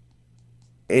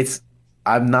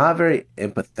 I'm not very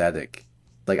empathetic.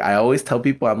 Like I always tell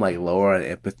people I'm like lower on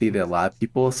empathy than a lot of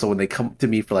people. So when they come to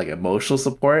me for like emotional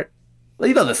support, like,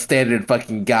 you know, the standard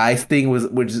fucking guys thing was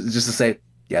just to say,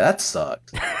 yeah, that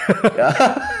sucks.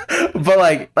 But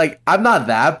like I'm not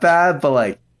that bad, but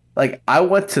like I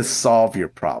want to solve your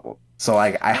problem. So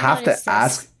like I have to noticed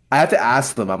this.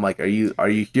 ask them. I'm like, are you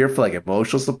here for like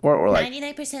emotional support or like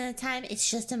 99% of the time, it's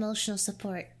just emotional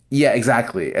support. yeah,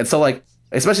 exactly. And so like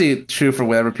especially true for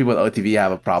whenever people with OTV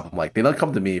have a problem, like they don't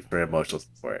come to me for emotional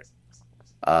support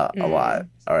a lot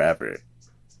or ever.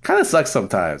 Kind of sucks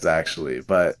sometimes actually,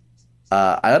 but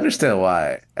I understand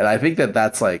why, and I think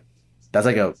that's like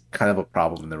a kind of a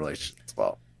problem in the relationship as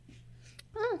well.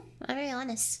 Oh, I'm very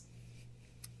honest.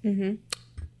 Mm-hmm.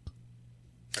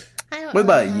 I don't What really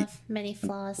about you? have many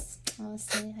flaws,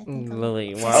 honestly. I think I'm-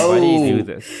 Lily, why do you do Oh.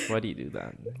 this? Why do you do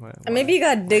that? Why? Maybe you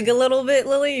gotta dig a little bit,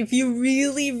 Lily. If you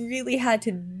really, really had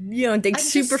to, dig I'm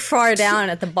super just far too- down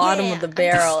at the bottom Yeah, of the I'm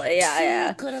barrel. just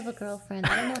Yeah. too good of a girlfriend.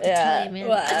 I don't know what to tell you, man.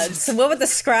 Well, so what would the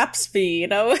scraps be, you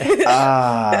know?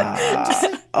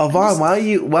 Vaughn, why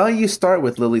don't you start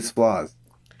with Lily's flaws?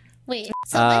 Wait,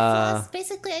 so my flaws,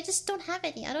 basically, I just don't have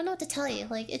any. I don't know what to tell you.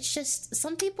 Like, it's just,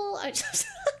 some people are just...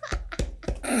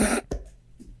 I'm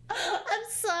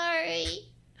sorry.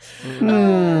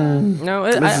 No,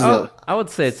 This is I would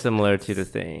say it's similar to the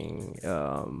thing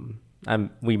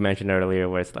we mentioned earlier,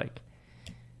 where it's like,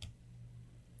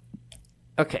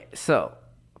 okay, so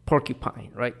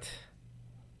porcupine, right?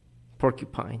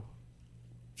 Porcupine.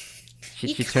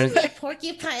 You She call turns me a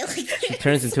porcupine like she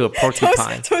turns into a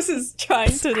porcupine. Toast is trying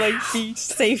to be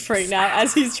safe right now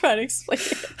as he's trying to explain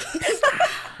it.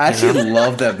 I actually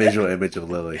love that visual image of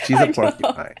Lily. She's a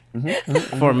porcupine.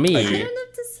 For I me, don't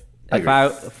know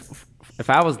this. if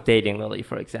I was dating Lily,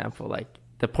 for example, like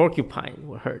the porcupine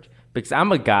would hurt because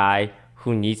I'm a guy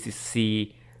who needs to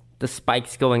see the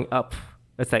spikes going up.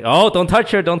 It's like, oh, don't touch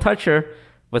her, don't touch her.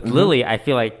 With Lily, I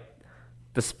feel like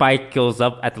the spike goes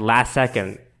up at the last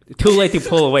second. Too late to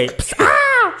pull away. Psst,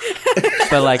 ah!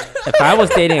 But like, if I was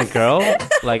dating a girl,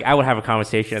 like I would have a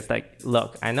conversation. It's like,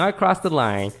 look, I know I crossed the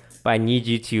line, but I need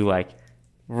you to like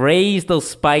raise those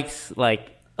spikes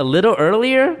like a little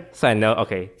earlier, so I know.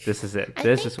 Okay, this is it. I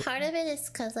This think is part of it is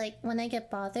because, like, when I get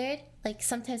bothered, like,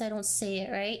 sometimes I don't say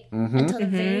it, right? Mm-hmm. Until the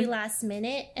very last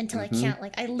minute, until I can't,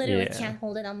 like, I literally Yeah. can't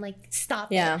hold it. I'm like,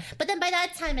 stop Yeah. it. But then by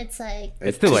that time, it's like,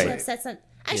 It's too I late. should have said something.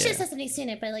 I should have said something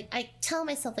sooner, but like I tell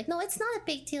myself like, no, it's not a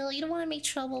big deal. You don't want to make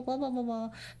trouble, blah blah blah blah.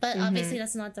 But obviously,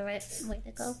 that's not the right way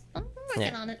to go. I'm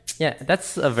working on it. Yeah,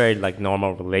 that's a very like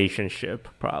normal relationship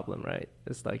problem, right?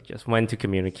 It's like just when to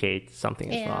communicate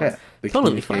something is Yeah. wrong. Yeah, the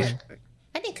Totally fine. communication thing.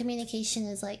 I think communication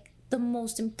is like the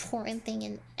most important thing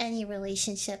in any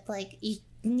relationship. Like you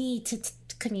need to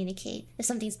communicate. If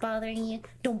something's bothering you,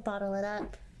 don't bottle it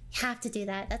up. You have to do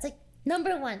that. That's like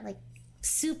number one, like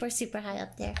super super high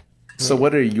up there. So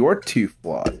what are your two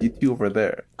flaws? You two over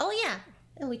there. Oh yeah.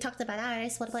 And we talked about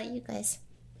ours. What about you guys?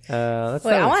 Let's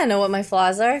Wait, I want to know what my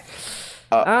flaws are.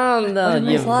 I don't know, What are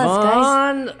my flaws, guys?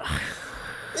 Yvonne.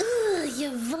 Ugh,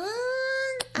 Yvonne.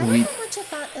 I don't know much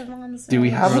about Yvonne's Do we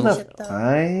have enough relationship, though.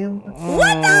 time?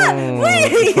 What the?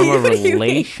 Wait, From a what do you mean?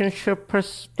 relationship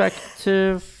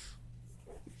perspective.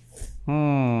 You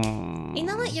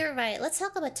know what? You're right. Let's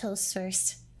talk about toast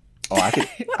first. Oh, I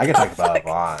can talk about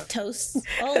Yvonne. Toast.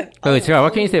 Oh. Wait, Sarah,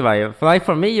 what can you say about you? Like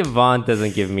for me, Yvonne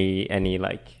doesn't give me any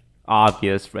like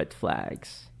obvious red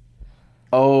flags.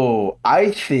 Oh,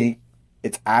 I think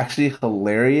it's actually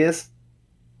hilarious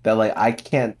that like I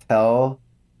can't tell.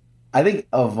 I think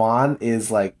Yvonne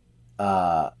is like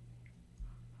I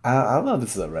don't know if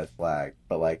this is a red flag,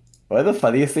 but like one of the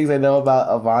funniest things I know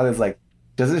about Yvonne is like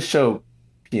doesn't show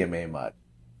PMA much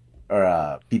or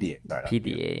PDA. Sorry, not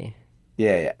PDA.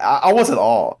 Yeah, almost at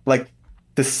all. Like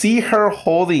to see her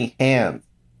holding hands,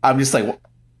 I'm just like,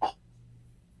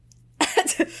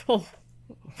 Oh,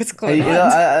 what's and, going you on?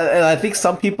 know, I think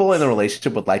some people in a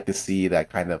relationship would like to see that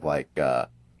kind of like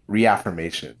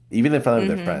reaffirmation, even in front of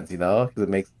their friends, you know,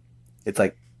 because it's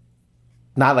like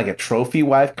not like a trophy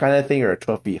wife kind of thing or a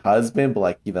trophy husband, but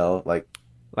like you know, like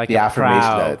the a affirmation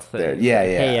proud that it's there. thing. Yeah,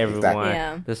 Hey yeah, everyone, exactly.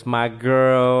 Yeah. this my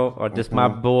girl or this my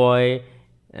boy,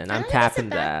 and I'm tapping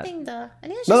that. Thing, though. I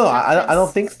think it's No, just I don't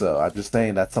preference. think so. I'm just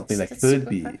saying that's something that It's could super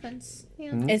be. preference.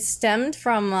 Yeah. It stemmed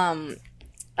from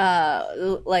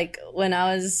like when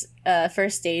I was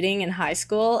first dating in high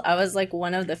school. I was like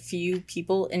one of the few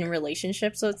people in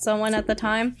relationships with someone at the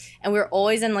time, and we were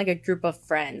always in like a group of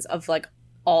friends of like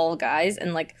all guys,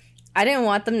 and like I didn't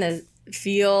want them to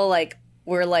feel like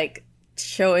we're like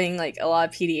showing like a lot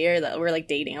of PDA or that we're like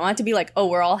dating. I want it to be like, oh,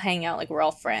 we're all hanging out, like we're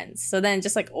all friends. So then it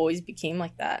just like always became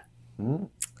like that. Mm.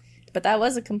 But that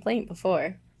was a complaint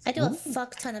before. I do a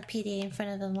fuck ton of PDA in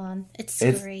front of Yvonne. It's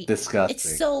It's great. disgusting.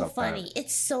 It's so sometimes. funny.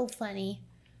 It's so funny.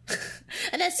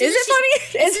 And as Is soon as it funny?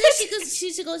 As soon as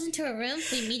she goes into her room,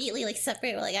 we immediately like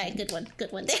separate. We're like, all right, good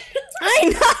one there.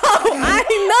 I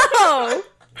know.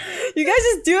 You guys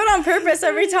just do it on purpose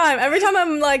every time. Every time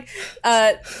I'm like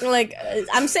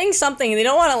I'm saying something and they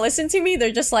don't want to listen to me,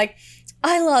 they're just like,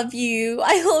 I love you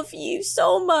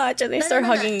so much, and they start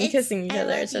hugging and It's, kissing each I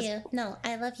other. love It's just you. No,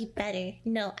 I love you better.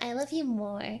 No, I love you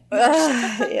more. No, yeah, shut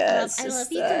the fuck up. it's I love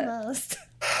just, you the most.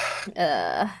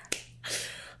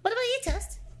 What about you,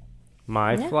 Test?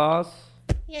 My flaws.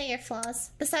 Yeah, your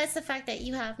flaws. Besides the fact that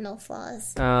you have no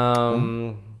flaws.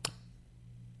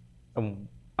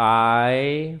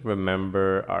 I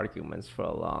remember arguments for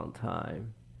a long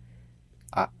time.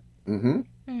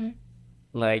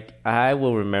 Like, I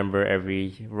will remember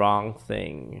every wrong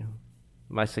thing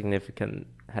my significant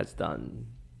has done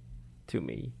to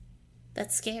me.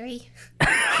 That's scary.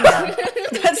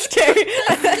 that's scary.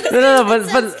 No,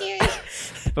 That's scary.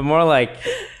 but more like,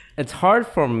 it's hard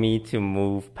for me to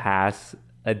move past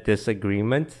a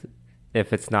disagreement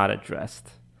if it's not addressed.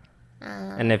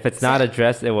 And if it's not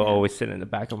addressed, it will always sit in the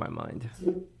back of my mind.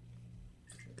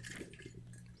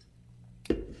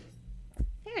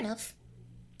 Fair enough.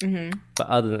 But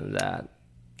other than that,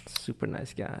 super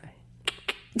nice guy.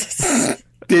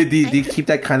 Do you keep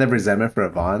that kind of resentment for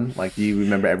Yvonne? Like, do you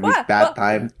remember every bad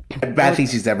thing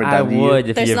she's ever done I to you? would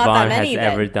if There's not Yvonne that has many,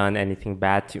 then. ever done anything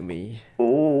bad to me.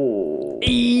 Oh.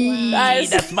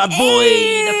 That's my boy.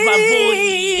 That's my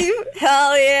boy.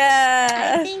 Hell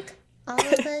yeah. I think all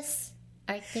of us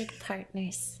are good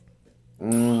partners.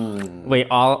 Wait,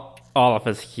 all of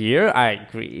us here? I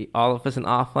agree. All of us in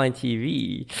offline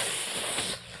TV.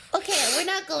 Okay, we're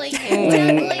not going there.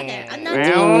 We're not going there. I'm not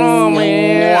doing Oh this.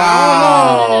 man!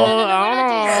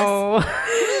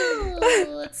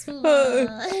 Ooh, let's move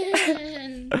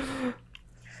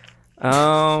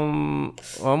on.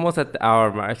 Almost at the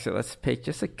hour mark, so let's pick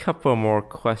just a couple more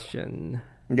questions.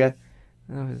 Okay.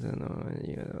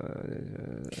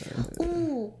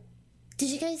 Ooh, did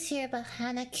you guys hear about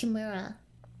Hana Kimura?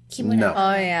 No.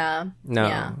 Oh yeah. No.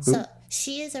 Yeah. So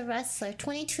she is a wrestler,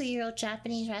 22-year-old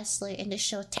Japanese wrestler in the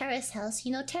show Terrace House.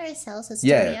 You know Terrace House is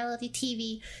Yeah. a reality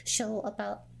TV show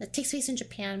about that takes place in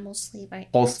Japan mostly, right?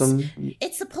 Wholesome.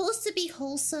 It's supposed to be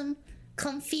wholesome,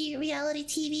 comfy reality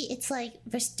TV. It's like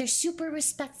they're super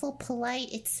respectful, polite.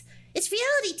 It's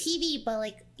reality TV, but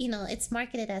like, you know, it's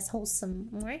marketed as wholesome,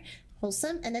 more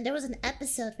wholesome. And then there was an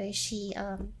episode where she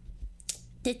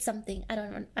did something. I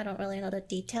don't really know the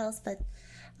details, but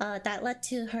that led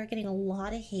to her getting a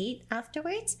lot of hate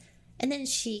afterwards, and then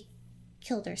she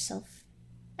killed herself.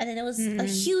 And then it was a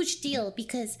huge deal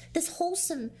because this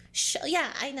wholesome show.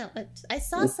 Yeah, I know. I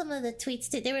saw some of the tweets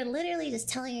too. They were literally just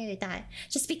telling her to die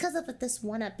just because of this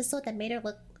one episode that made her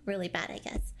look really bad, I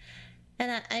guess.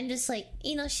 And I'm just like,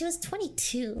 she was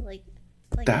 22. Like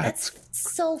That's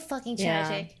so fucking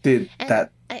tragic. dude. And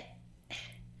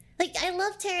I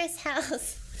love Terrace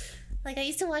House. Like, I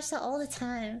used to watch that all the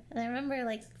time. And I remember,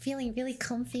 like, feeling really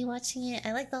comfy watching it.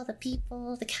 I liked all the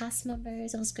people, the cast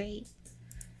members. It was great.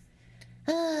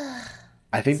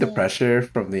 I think the pressure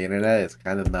from the internet is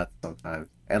kind of nuts sometimes.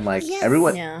 And, like, Yes.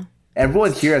 everyone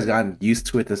here has gotten used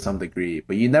to it to some degree.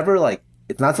 But you never, like,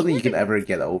 it's not something you can ever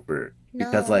get over.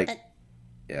 Because, like, it's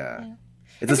and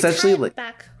essentially, like...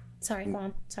 Sorry, go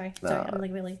on. Sorry. No. I'm,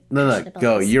 like, really... No,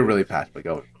 go. This. You're really passionate.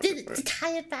 Go. To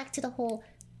tie it back to the whole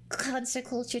concert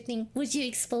culture thing, would you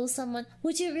expose someone?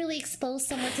 Would you really expose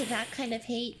someone to that kind of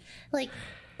hate? Like,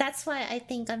 that's why I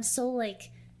think I'm so,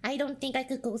 like... I don't think I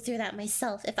could go through that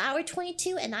myself. If I were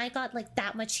 22 and I got, like,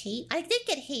 that much hate... I did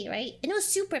get hate, right? And it was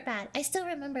super bad. I still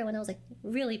remember when it was, like,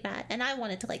 really bad. And I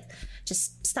wanted to, like,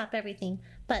 just stop everything.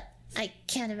 But I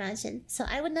can't imagine. So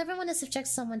I would never want to subject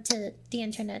someone to the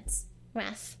internet's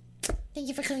wrath. Thank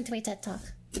you for coming to my TED Talk.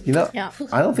 You know,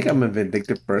 I don't think I'm a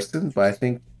vindictive person, but I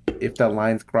think if that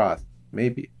line's crossed,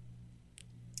 maybe.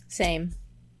 Same.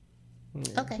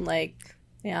 Okay. Like,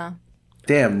 yeah.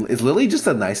 Damn, is Lily just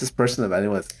the nicest person of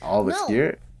anyone? All of us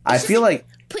here. I feel like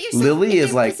Lily's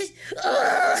is like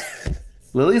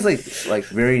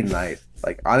very nice.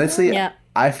 Like, honestly,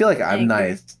 I feel like I'm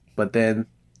nice, but then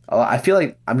I feel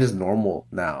like I'm just normal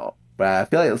now. But I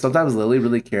feel like sometimes Lily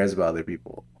really cares about other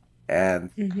people, and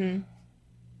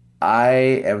I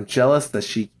am jealous that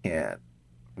she can.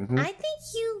 I think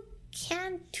you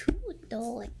can too,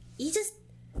 though. Like, you just.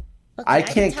 Okay, I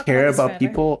can't care about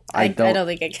people I don't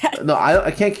think I can. No, I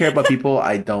can't care about people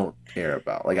I don't care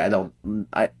about. Like,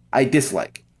 I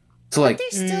dislike. So, like,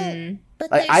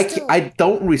 I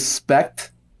don't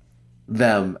respect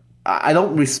them. I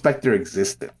don't respect their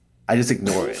existence. I just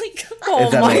ignore it.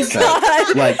 Oh my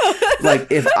god! Like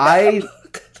if I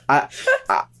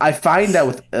find that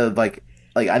with like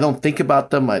I don't think about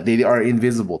them. They are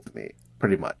invisible to me,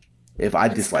 pretty much. If I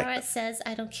dislike them. Sarah says,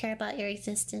 "I don't care about your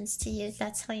existence" to you,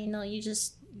 that's how you know you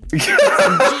just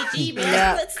GG, man.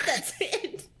 Yeah. That's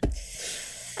it.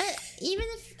 Even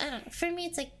if I don't, for me,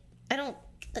 it's like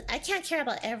I can't care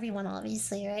about everyone,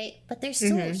 obviously, right? But they're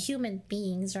still human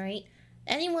beings, right?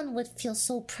 Anyone would feel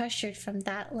so pressured from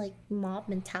that, like, mob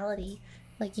mentality.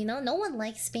 Like, no one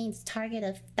likes being the target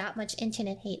of that much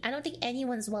internet hate. I don't think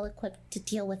anyone's well equipped to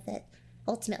deal with it,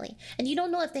 ultimately. And you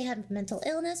don't know if they have mental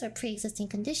illness or pre-existing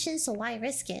conditions, so why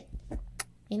risk it?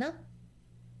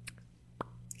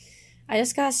 I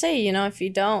just gotta say, if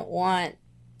you don't want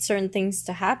certain things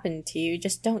to happen to you,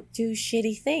 just don't do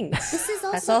shitty things. This is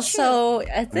also That's also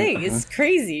a thing. It's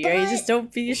crazy, right? Just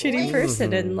don't be a shitty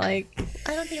person and, like...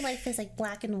 I don't think life is, like,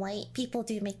 black and white. People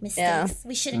do make mistakes. Yeah.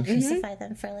 We shouldn't crucify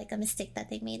them for, like, a mistake that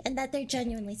they made and that they're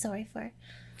genuinely sorry for.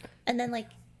 And then, like,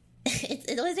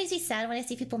 it always makes me sad when I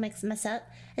see people mess up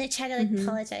and they try to, like,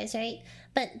 apologize, right?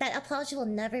 But that apology will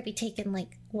never be taken,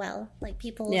 like, well. Like,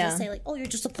 people will just say, like, oh, you're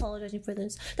just apologizing for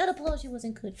this. That apology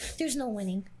wasn't good. There's no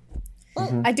winning.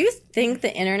 Well, I do think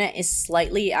the internet is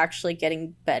slightly actually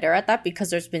getting better at that because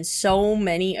there's been so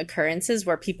many occurrences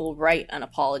where people write an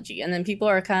apology and then people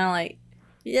are kind of like,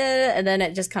 yeah, and then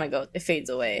it just kind of it fades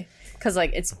away. Because,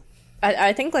 like,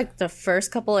 I think, like, the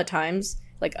first couple of times,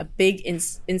 like, a big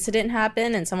incident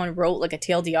happened and someone wrote, like, a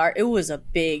TLDR, it was a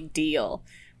big deal.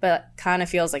 But it kind of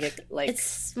feels like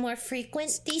it's more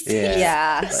frequent these days.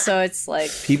 Yeah, so it's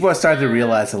like... People are starting to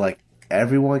realize that, like,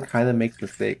 everyone kind of makes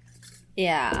mistakes.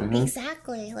 Yeah.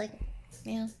 Exactly. Like,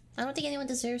 yeah. I don't think anyone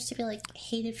deserves to be, like,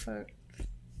 hated for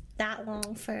that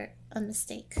long for a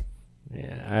mistake.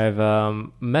 Yeah, I've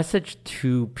messaged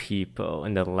 2 people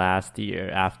in the last year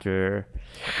after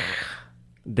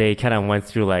they kind of went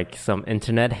through, like, some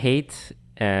internet hate.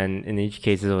 And in each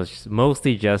case, it was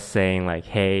mostly just saying, like,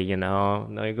 hey, I know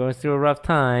you're going through a rough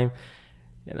time.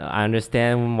 I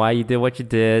understand why you did what you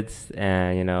did.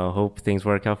 And, hope things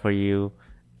work out for you.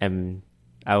 And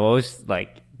I always,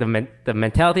 like, the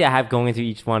mentality I have going into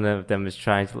each one of them is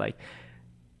trying to, like,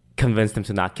 convince them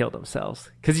to not kill themselves.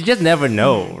 Because you just never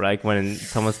know, like, when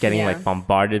someone's getting, like,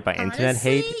 bombarded by internet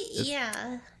hate.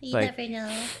 You never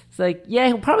know. It's like, yeah,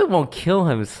 he probably won't kill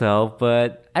himself,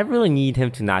 but I really need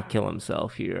him to not kill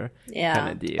himself here. Yeah.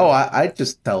 Kind of deal. Oh, I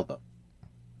just tell them.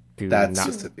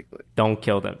 Specifically. Don't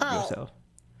kill them yourself.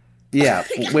 Yeah,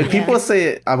 when people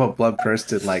say I'm a blunt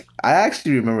person, like, I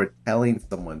actually remember telling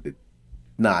someone to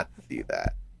not do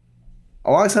that.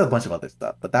 Alongside a bunch of other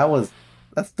stuff, but that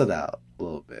stood out a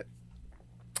little bit.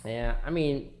 Yeah, I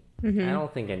mean, I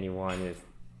don't think anyone is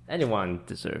anyone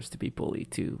deserves to be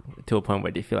bullied to a point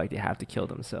where they feel like they have to kill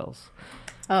themselves.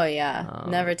 Oh yeah,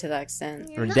 never to that extent.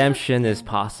 Redemption is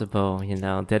possible.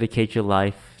 Dedicate your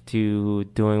life to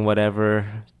doing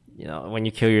whatever. When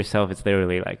you kill yourself, it's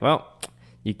literally like, well,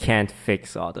 you can't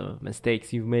fix all the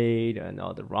mistakes you've made and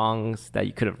all the wrongs that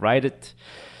you could have righted.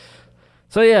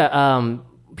 So yeah,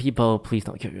 people, please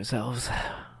don't kill yourselves.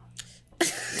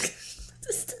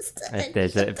 If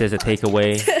there's a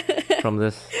takeaway from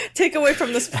this, Takeaway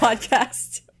from this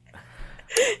podcast.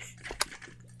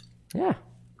 yeah.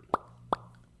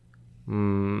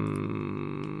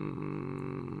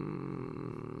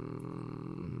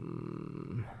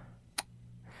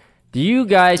 Do you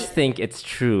guys think it's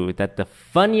true that the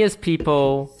funniest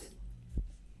people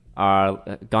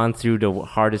are gone through the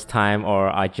hardest time or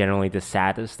are generally the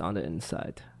saddest on the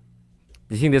inside?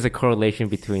 Do you think there's a correlation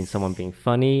between someone being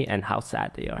funny and how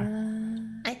sad they are?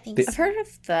 I think I've heard of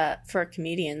that for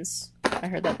comedians. I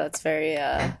heard that that's very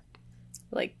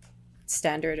like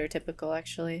standard or typical,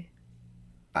 actually.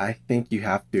 I think you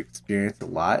have to experience a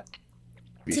lot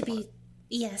to be.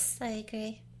 Yes, I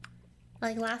agree.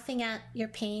 Like laughing at your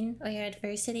pain or your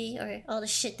adversity or all the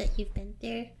shit that you've been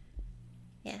through.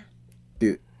 Yeah.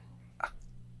 Dude,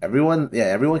 everyone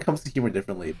comes to humor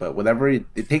differently, but whatever it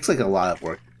takes like a lot of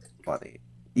work to be funny.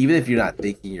 Even if you're not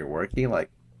thinking you're working, like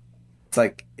it's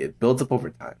like it builds up over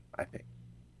time, I think.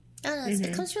 I don't know,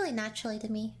 it comes really naturally to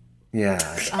me. Yeah.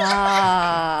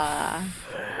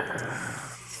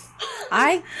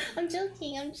 I'm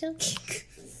joking.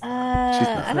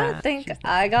 I don't think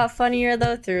I got funnier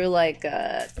though through like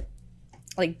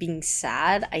being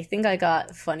sad. I think I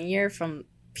got funnier from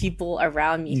people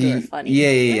around me who are funny.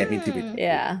 Yeah. Me too.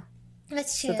 Yeah.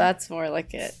 That's true. So that's more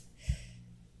like it.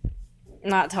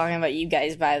 Not talking about you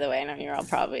guys, by the way. I know you're all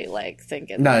probably like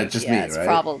thinking. No, like, just yeah, me, it's right?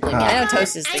 probably. I know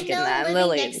Toast is thinking I know that. living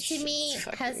Lily next to me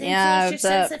has influenced your what's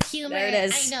sense up? of humor. There it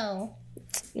is. I know.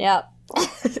 Yep.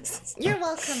 You're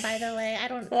welcome, by the way.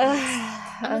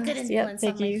 I'm a good influence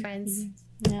on my friends.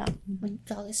 Yeah. My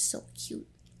dog is so cute.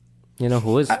 You know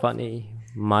who is funny?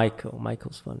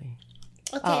 Michael's funny.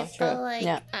 Okay, Oh, so true. like,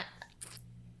 Yeah.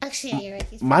 actually, yeah, you're right.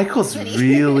 He's Michael's funny.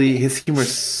 really his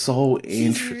humor's so He's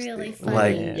interesting. really funny.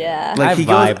 Like Yeah. Like I he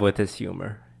vibe goes- with his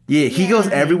humor. he goes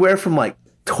everywhere from like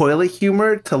toilet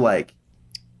humor to like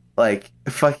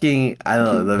fucking I don't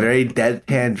know, the very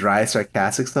deadpan, dry,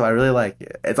 sarcastic stuff. I really like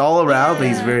it. It's all around, but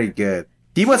he's very good.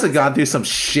 He must have gone through some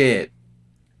shit.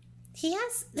 He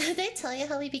has. Did they tell you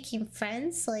how we became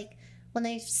friends? Like when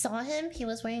I saw him, he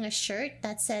was wearing a shirt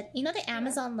that said, "You know the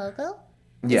Amazon logo."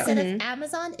 Yeah. Instead of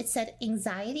Amazon, it said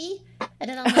anxiety, and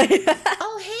then I'm like,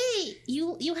 "Oh hey,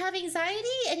 you have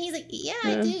anxiety?" And he's like, "Yeah,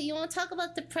 I do. You want to talk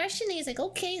about depression?" And he's like,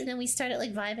 "Okay." And then we started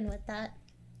like vibing with that.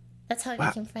 That's how we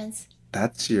became friends.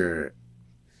 That's That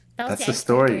was that's the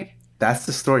story. That's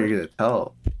the story you're gonna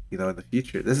tell, in the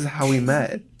future. This is how we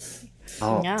met.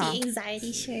 Oh. Yeah. The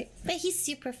anxiety shirt, but he's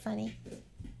super funny.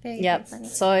 Very Yep, funny.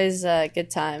 it's always a good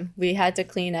time. We had to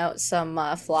clean out some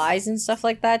flies and stuff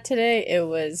like that today. It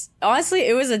was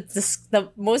the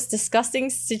most disgusting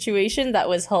situation that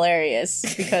was hilarious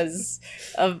because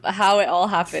of how it all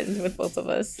happened with both of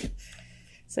us.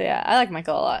 So yeah, I like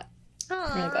Michael a lot.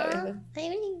 really glad we have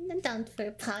him. I'm down for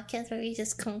a podcast where we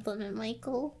just compliment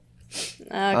Michael. Okay.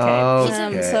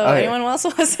 Okay. So Okay. anyone else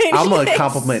want to say anything? I'm gonna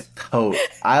compliment Toast.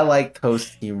 I like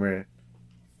Toast humor.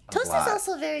 Toast lot. is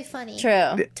also very funny.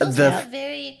 True. Toast The- has a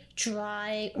very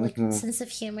dry sense of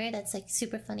humor that's like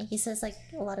super funny. He says like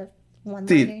a lot of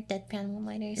one-liner, deadpan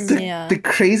one-liners. Yeah. The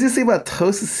craziest thing about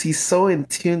Toast is he's so in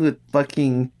tune with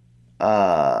fucking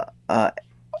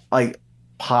like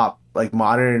pop, like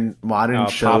modern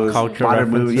shows, culture modern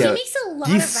movies. references. He Yeah. makes a lot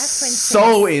He's of references.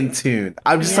 so in tune.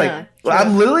 I'm just Yeah,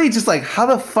 I'm literally just like, how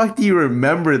the fuck do you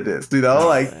remember this?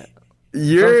 Like,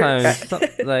 you're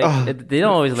Sometimes, they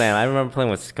don't always land. I remember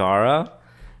playing with Scara,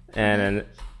 and then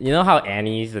you know how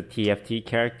Annie's a TFT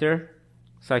character.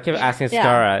 So I kept asking Yeah.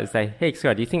 Scara, it's like, hey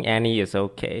Scara, do you think Annie is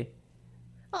okay?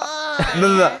 Aw,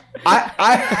 no.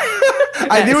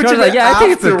 I knew what Scar's you like, meant yeah, I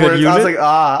think it's a good afterwards. I was unit.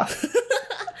 like,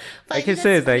 but I can that's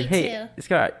say it's like, funny hey, too.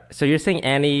 Scar, so you're saying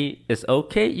Annie is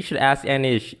okay? You should ask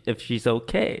Annie if she's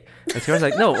okay. And Scar's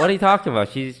like, no, what are you talking about?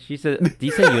 She's a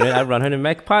decent unit. I run her to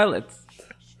mech pilots.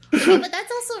 Yeah, but that's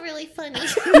also really funny.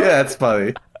 yeah, that's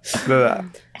funny. No.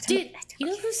 Dude, you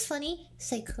know who's funny?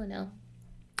 Seikuno.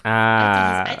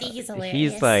 Ah, I think he's hilarious.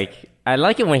 He's like, I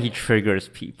like it when he triggers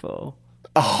people.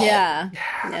 Oh, Yeah,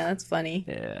 that's funny.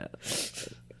 Yeah,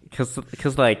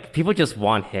 because like people just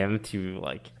want him to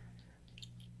like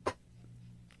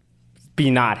be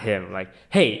not him. Like,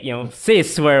 hey, say a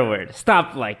swear word.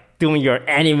 Stop like doing your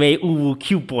anime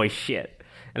cute boy shit.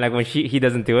 And like when he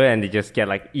doesn't do it, and they just get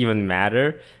like even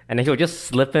madder, and then he'll just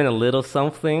slip in a little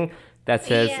something that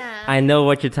says, Yeah. "I know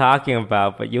what you're talking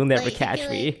about, but you'll never Like, catch you'd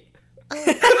me." be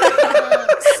like,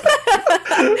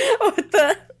 What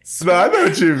the? No, I know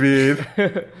what you mean.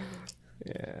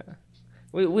 Yeah,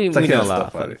 we like, know yeah, a lot stuff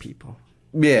of funny funny. people.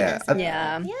 Yeah.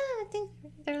 Yeah. yeah, I think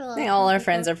there's a lot. I think all our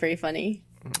friends are pretty funny.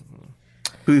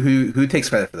 Who takes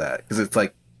credit for that? Because it's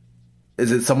like,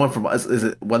 is it someone from us? Is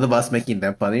it one of us making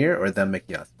them funnier, or them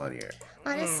making us funnier?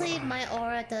 Honestly, my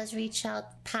aura does reach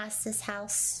out past this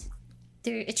house.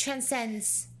 It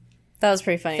transcends That was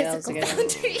pretty funny. That was a physical good one.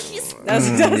 boundaries.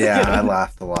 That was Yeah, good. I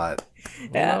laughed a lot.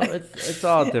 Yeah. Well, it's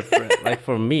all different. Like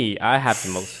for me, I have the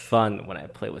most fun when I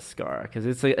play with Scar because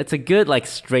it's a good like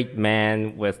straight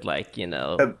man with like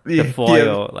the yeah.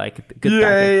 foil like good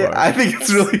back and Yeah, forth. I think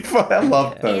it's really fun. I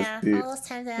love those, Yeah, dude. all those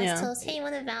times I Yeah. asked Toast, hey, you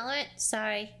want a Valorant?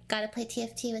 Sorry, gotta play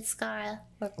TFT with Scara.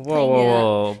 We're Whoa, playing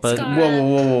whoa, but Scara Whoa, whoa,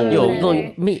 whoa, whoa, or yo, whatever.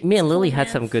 look, me and Lily had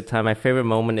man. some good time. My favorite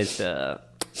moment is the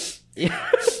the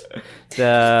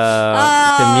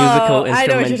musical I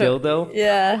know what instrument you're dildo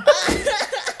Yeah.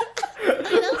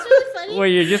 That was really funny. where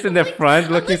you're just in the front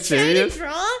I'm, looking like, trying serious. to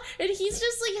draw, and he's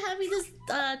just like having this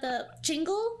the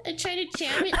jingle and trying to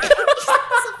jam it. It's so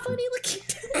funny looking.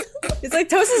 It's like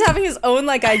Toast is having his own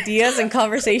like ideas and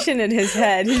conversation in his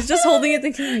head. He's just holding it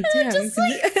thinking, like, damn. Just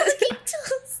like fucking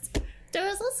Toast. There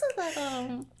was also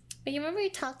that you remember you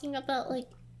talking about like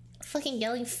fucking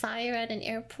yelling fire at an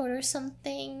airport or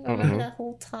something? Remember that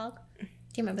whole talk? Do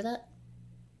you remember that?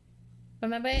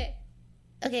 Remember it?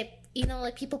 Okay,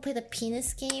 like people play the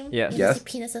penis game. Yes. You Yes. say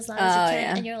penis as loud as you Oh, can,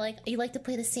 yeah. and you're like, you like to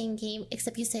play the same game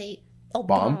except you say, "Oh,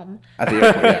 Bomb? bomb." At the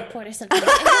airport. Airport or something.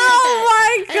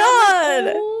 Oh my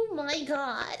god! Oh my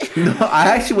god. No, I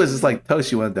actually was just like,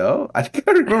 Toast, you want to go? I think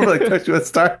I remember like, Toast, you want to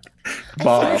start?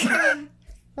 Bomb.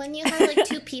 When you have like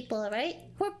two people, right?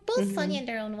 Who are both funny in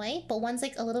their own way, but one's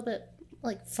like a little bit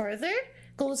like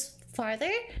goes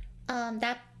farther.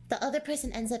 That the other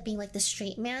person ends up being like the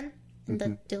straight man. And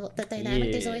the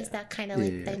dynamic, there's always that kind of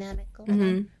like dynamic going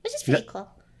on, which is pretty cool.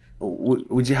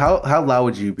 Would you how loud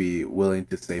would you be willing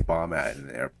to say bomb at in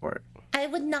an airport? I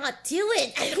would not do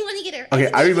it. I don't want to get it. Okay,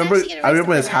 I remember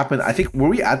when this happened. I think were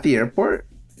we at the airport?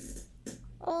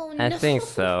 Oh no! I think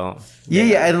so.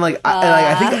 Yeah, and like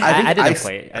I think I didn't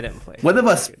play. I didn't play. One of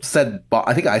us said bomb.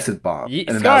 I think I said bomb. and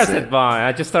then Scar that was said it. bomb.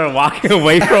 I just started walking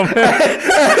away from him.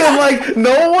 And like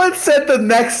no one said the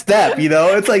next step.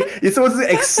 It's like you're supposed to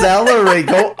accelerate,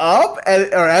 go up, or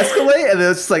escalate, and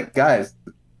then it's just like, guys.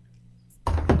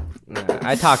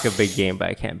 I talk a big game, but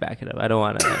I can't back it up. I don't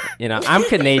want to. I'm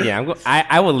Canadian.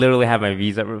 I would literally have my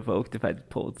visa revoked if I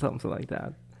pulled something like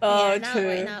that. Oh, Yeah,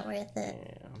 true. not worth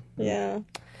it. Yeah.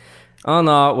 Oh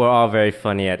no, we're all very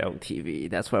funny at OTV.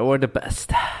 That's why we're the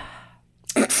best.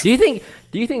 Do you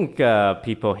think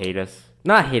people hate us?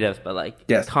 Not hate us, but like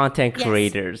Yes. content Yes.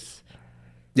 creators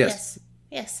Yes,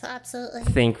 yes, absolutely.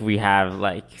 think we have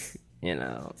like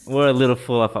we're a little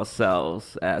full of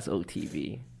ourselves as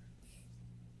OTV.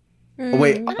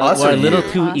 Wait, us We're or a little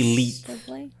you? too elite.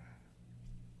 Possibly.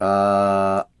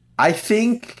 I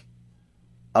think,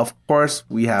 of course,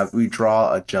 we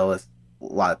draw a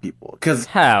lot of people because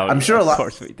How? I'm sure a lot. Of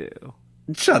course we do.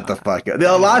 Shut the fuck up.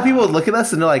 A lot of people look at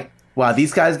us and they're like, "Wow,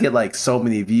 these guys get like so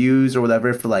many views or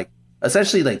whatever for like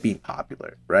essentially like being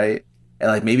popular, right?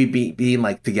 And like maybe being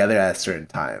like together at a certain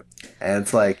time." And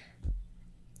it's like,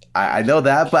 I know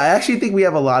that, but I actually think we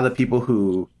have a lot of people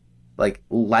who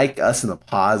like us in a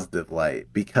positive light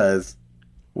because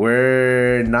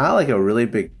we're not like a really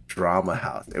big drama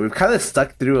house, and we've kind of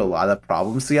stuck through a lot of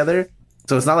problems together.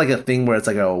 So it's not like a thing where it's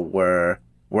like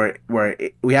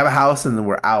we have a house and then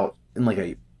we're out in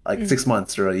like 6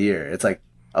 months or a year. It's like,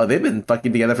 oh, they've been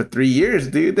fucking together for 3 years,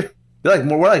 dude. They're like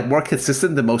we're more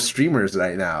consistent than most streamers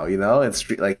right now, and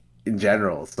like in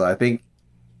general. So I think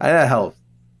that helps.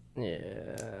 Yeah.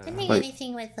 I think Like-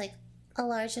 anything with like a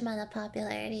large amount of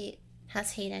popularity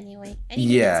has hate anyway.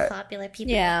 Anything Yeah. that's popular,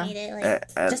 people Yeah. hate it. Like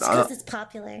And- just because it's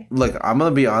popular. Look, I'm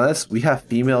gonna be honest. We have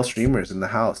female streamers in the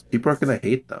house. People are gonna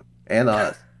hate them and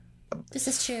us. This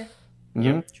is true.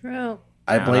 Mhm. True.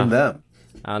 I blame know. them.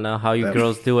 I don't know how you Them.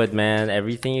 girls do it, man.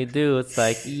 Everything you do, it's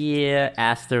like, yeah,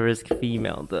 asterisk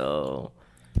female though.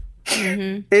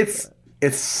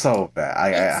 It's so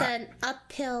bad. It's an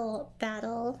uphill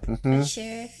battle for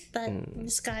sure, but you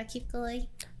just gotta keep going.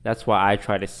 That's why I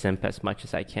try to simp as much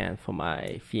as I can for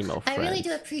my female I friends. really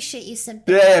do appreciate you simping.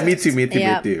 Yeah, me too.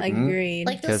 Yeah, Mhm. agreed.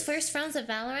 Like those Because- first rounds of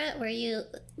Valorant where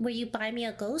you buy me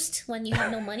a ghost when you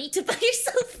have no money to buy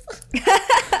yourself.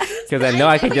 Because I know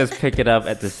I can just pick it up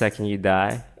at the second you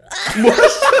die. He's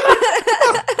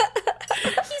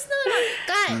not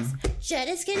guys. Jett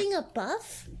is getting a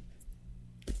buff?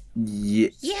 Yeah.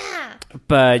 Yeah.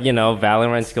 But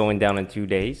Valorant's going down in 2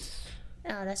 days.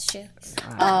 Oh, that's true.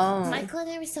 Oh. Michael and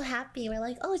I were so happy. We're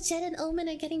like, oh, Jett and Omen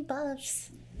are getting buffs.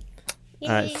 Yay.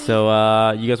 All right,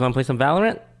 so you guys want to play some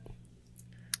Valorant?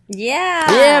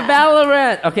 Yeah. Yeah,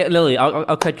 Valorant. Okay, Lily,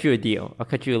 I'll cut you a deal. I'll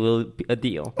cut you a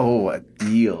deal. Oh, a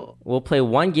deal. We'll play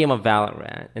one game of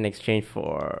Valorant in exchange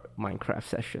for Minecraft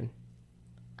session.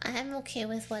 I'm okay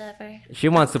with whatever. She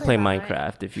wants to I'll play Valorant.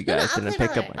 Minecraft if you No, guys I'll didn't play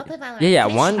pick up Valorant. on I'll play it. Valorant. Yeah,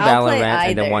 Can I one stream- I'll play Valorant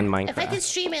and then either. one If I Minecraft. can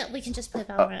stream it, we can just play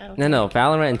Valorant. I don't No,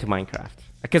 Valorant into Minecraft.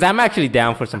 Because I'm actually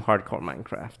down for some hardcore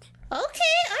Minecraft.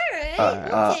 Okay,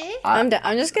 alright. Okay. I'm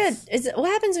just good. What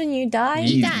happens when you die?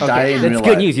 You die. die in That's real good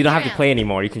life. news. You don't have to Yeah. play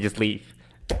anymore. You can just leave.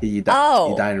 You die, Oh,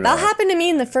 you die in real that life. happened to me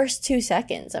in the first 2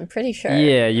 seconds. I'm pretty sure.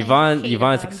 Yeah, hate Yvonne's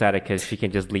Yvonne. excited because she can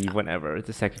just leave whenever.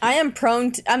 The second. I'm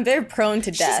very prone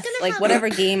to death. gonna Like have- whatever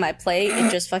game I play,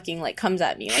 it just fucking like comes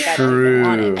at me. Like I True. don't even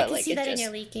want it, I but can like see it that in just.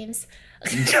 your league games.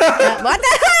 What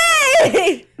the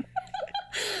hey?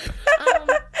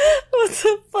 What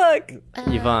the fuck?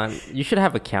 Yvonne, you should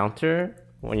have a counter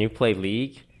when you play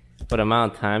League for the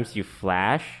amount of times you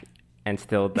flash and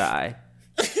still die.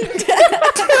 That'd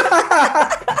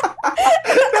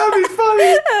be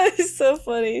funny. That is so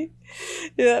funny.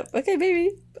 Yeah. Okay,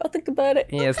 baby. I'll think about it.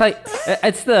 Yeah,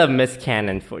 it's the miss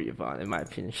cannon for Yvonne, in my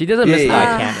opinion. She doesn't miss a lot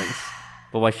of Yeah. cannons,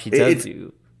 but what she does It's-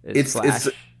 do is It's flash.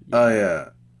 oh yeah.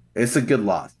 It's a good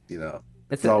loss,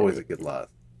 It's a- always a good loss.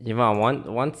 Yvonne,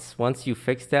 once you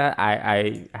fix that,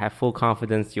 I have full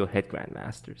confidence you'll hit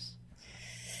Grandmasters.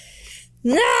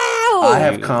 No! I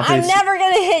have I'm confidence. never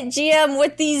gonna hit GM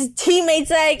with these teammates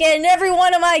that I get in every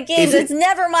one of my games. Is it- It's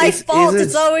never my is- fault. is it-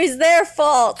 It's always their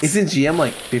fault. Isn't GM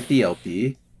like 50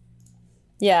 LP?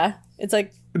 Yeah, it's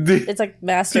like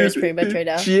Masters pretty much right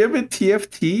now. GM and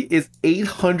TFT is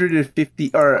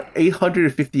 850 or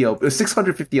 850 LP, or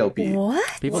 650 LP. What?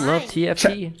 People Why? love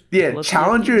TFT. People Yeah, love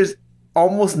Challenger is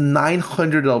almost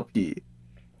 900 LP.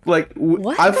 Like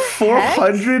What I'm the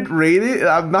 400 rated, and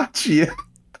I'm not GM.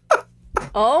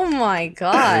 Oh my TFT.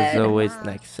 god. There's always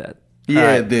next set. Yeah,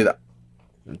 Alright. dude.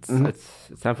 It's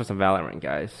time for some Valorant,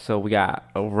 guys. So we got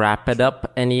wrap it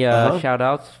up. Any shout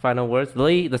outs, final words?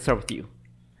 Lily, let's start with you.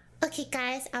 Okay,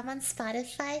 guys, I'm on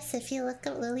Spotify, so if you look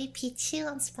up Lily Pichu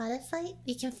on Spotify,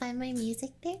 you can find my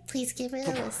music there. Please give it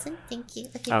a listen. Thank you.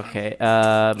 Okay,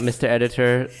 Mr.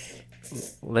 Editor,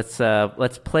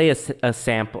 let's play a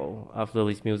sample of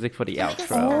Lily's music for the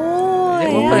outro. Oh, Yeah,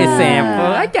 we'll play a yeah.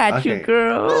 sample. I got you, Okay.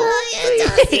 girl.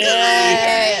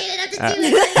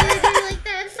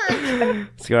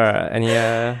 Scar,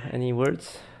 any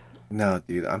words? No,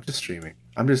 dude, I'm just streaming.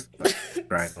 I'm just like,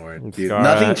 grind lord, dude. Scar-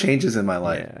 Nothing changes in my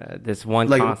life. Yeah, there's one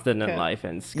Like- constant in Okay. life,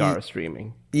 and Scar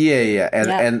streaming. Yeah, and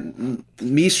Yeah. and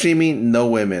me streaming, no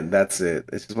women. That's it.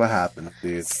 It's just what happens,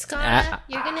 dude. Scar,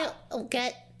 you're gonna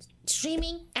get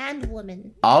streaming and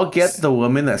woman. I'll get the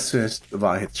woman as soon as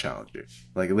Yvonne hits Challenger.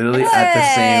 Like literally at the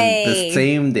Hey!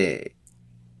 same day.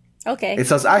 Okay.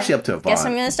 It's actually up to Yvonne. Guess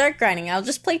I'm gonna start grinding. I'll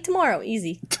just play tomorrow.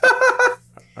 Easy. All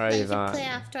right, You can Yvonne. play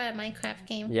after a Minecraft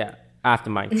game. Yeah, after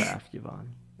Minecraft, Yvonne.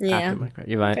 Yeah. After Minecraft.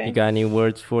 Yvonne, Okay. you got any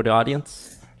words for the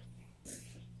audience?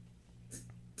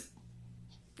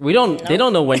 They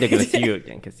don't know when they're gonna see you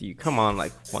again because you come on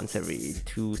like once every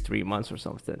 2-3 months or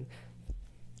something.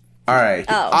 All right.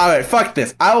 Oh. All right. Fuck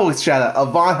this. I always shout out.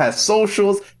 Yvonne has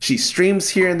socials. She streams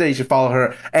here and there. You should follow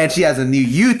her. And she has a new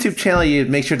YouTube channel. You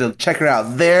make sure to check her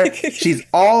out there. She's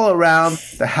all around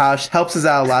the house. Helps us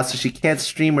out a lot so she can't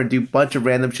stream or do a bunch of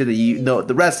random shit that you know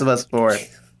the rest of us for. Is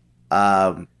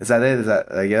that it? Is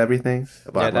that I get everything?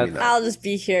 Yvonne, Yeah, let me that's- know. I'll just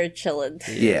be here chilling.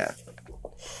 Yeah.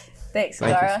 Thanks,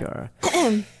 Thank Zara. you, Scar.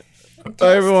 All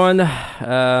right, everyone.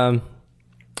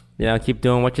 Keep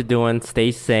doing what you're doing.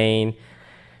 Stay sane.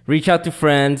 Reach out to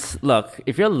friends. Look,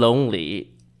 if you're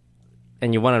lonely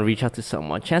and you want to reach out to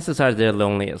someone, chances are they're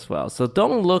lonely as well. So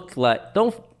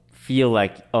don't feel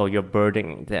like, oh, you're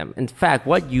burdening them. In fact,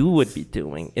 what you would be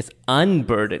doing is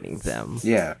unburdening them.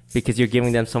 Yeah. Because you're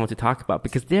giving them someone to talk about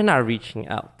because they're not reaching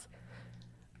out.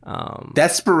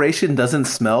 Desperation doesn't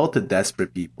smell to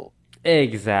desperate people.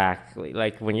 Exactly.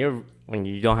 Like when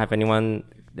you don't have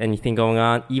anything going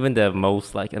on, even the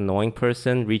most like annoying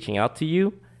person reaching out to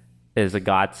you is a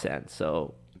godsend.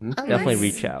 So definitely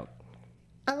reach out.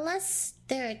 Unless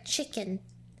they're a chicken,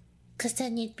 because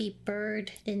then you'd be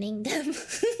burdening them.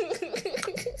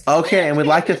 Okay, and we'd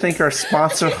like to thank our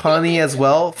sponsor, Honey, as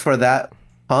well, for that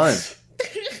pun.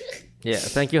 Yeah,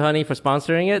 thank you, Honey, for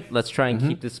sponsoring it. Let's try and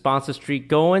keep the sponsor streak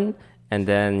going, and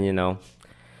then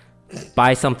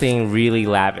buy something really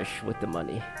lavish with the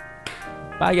money.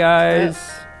 Bye, guys.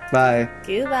 Bye.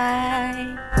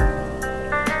 Goodbye.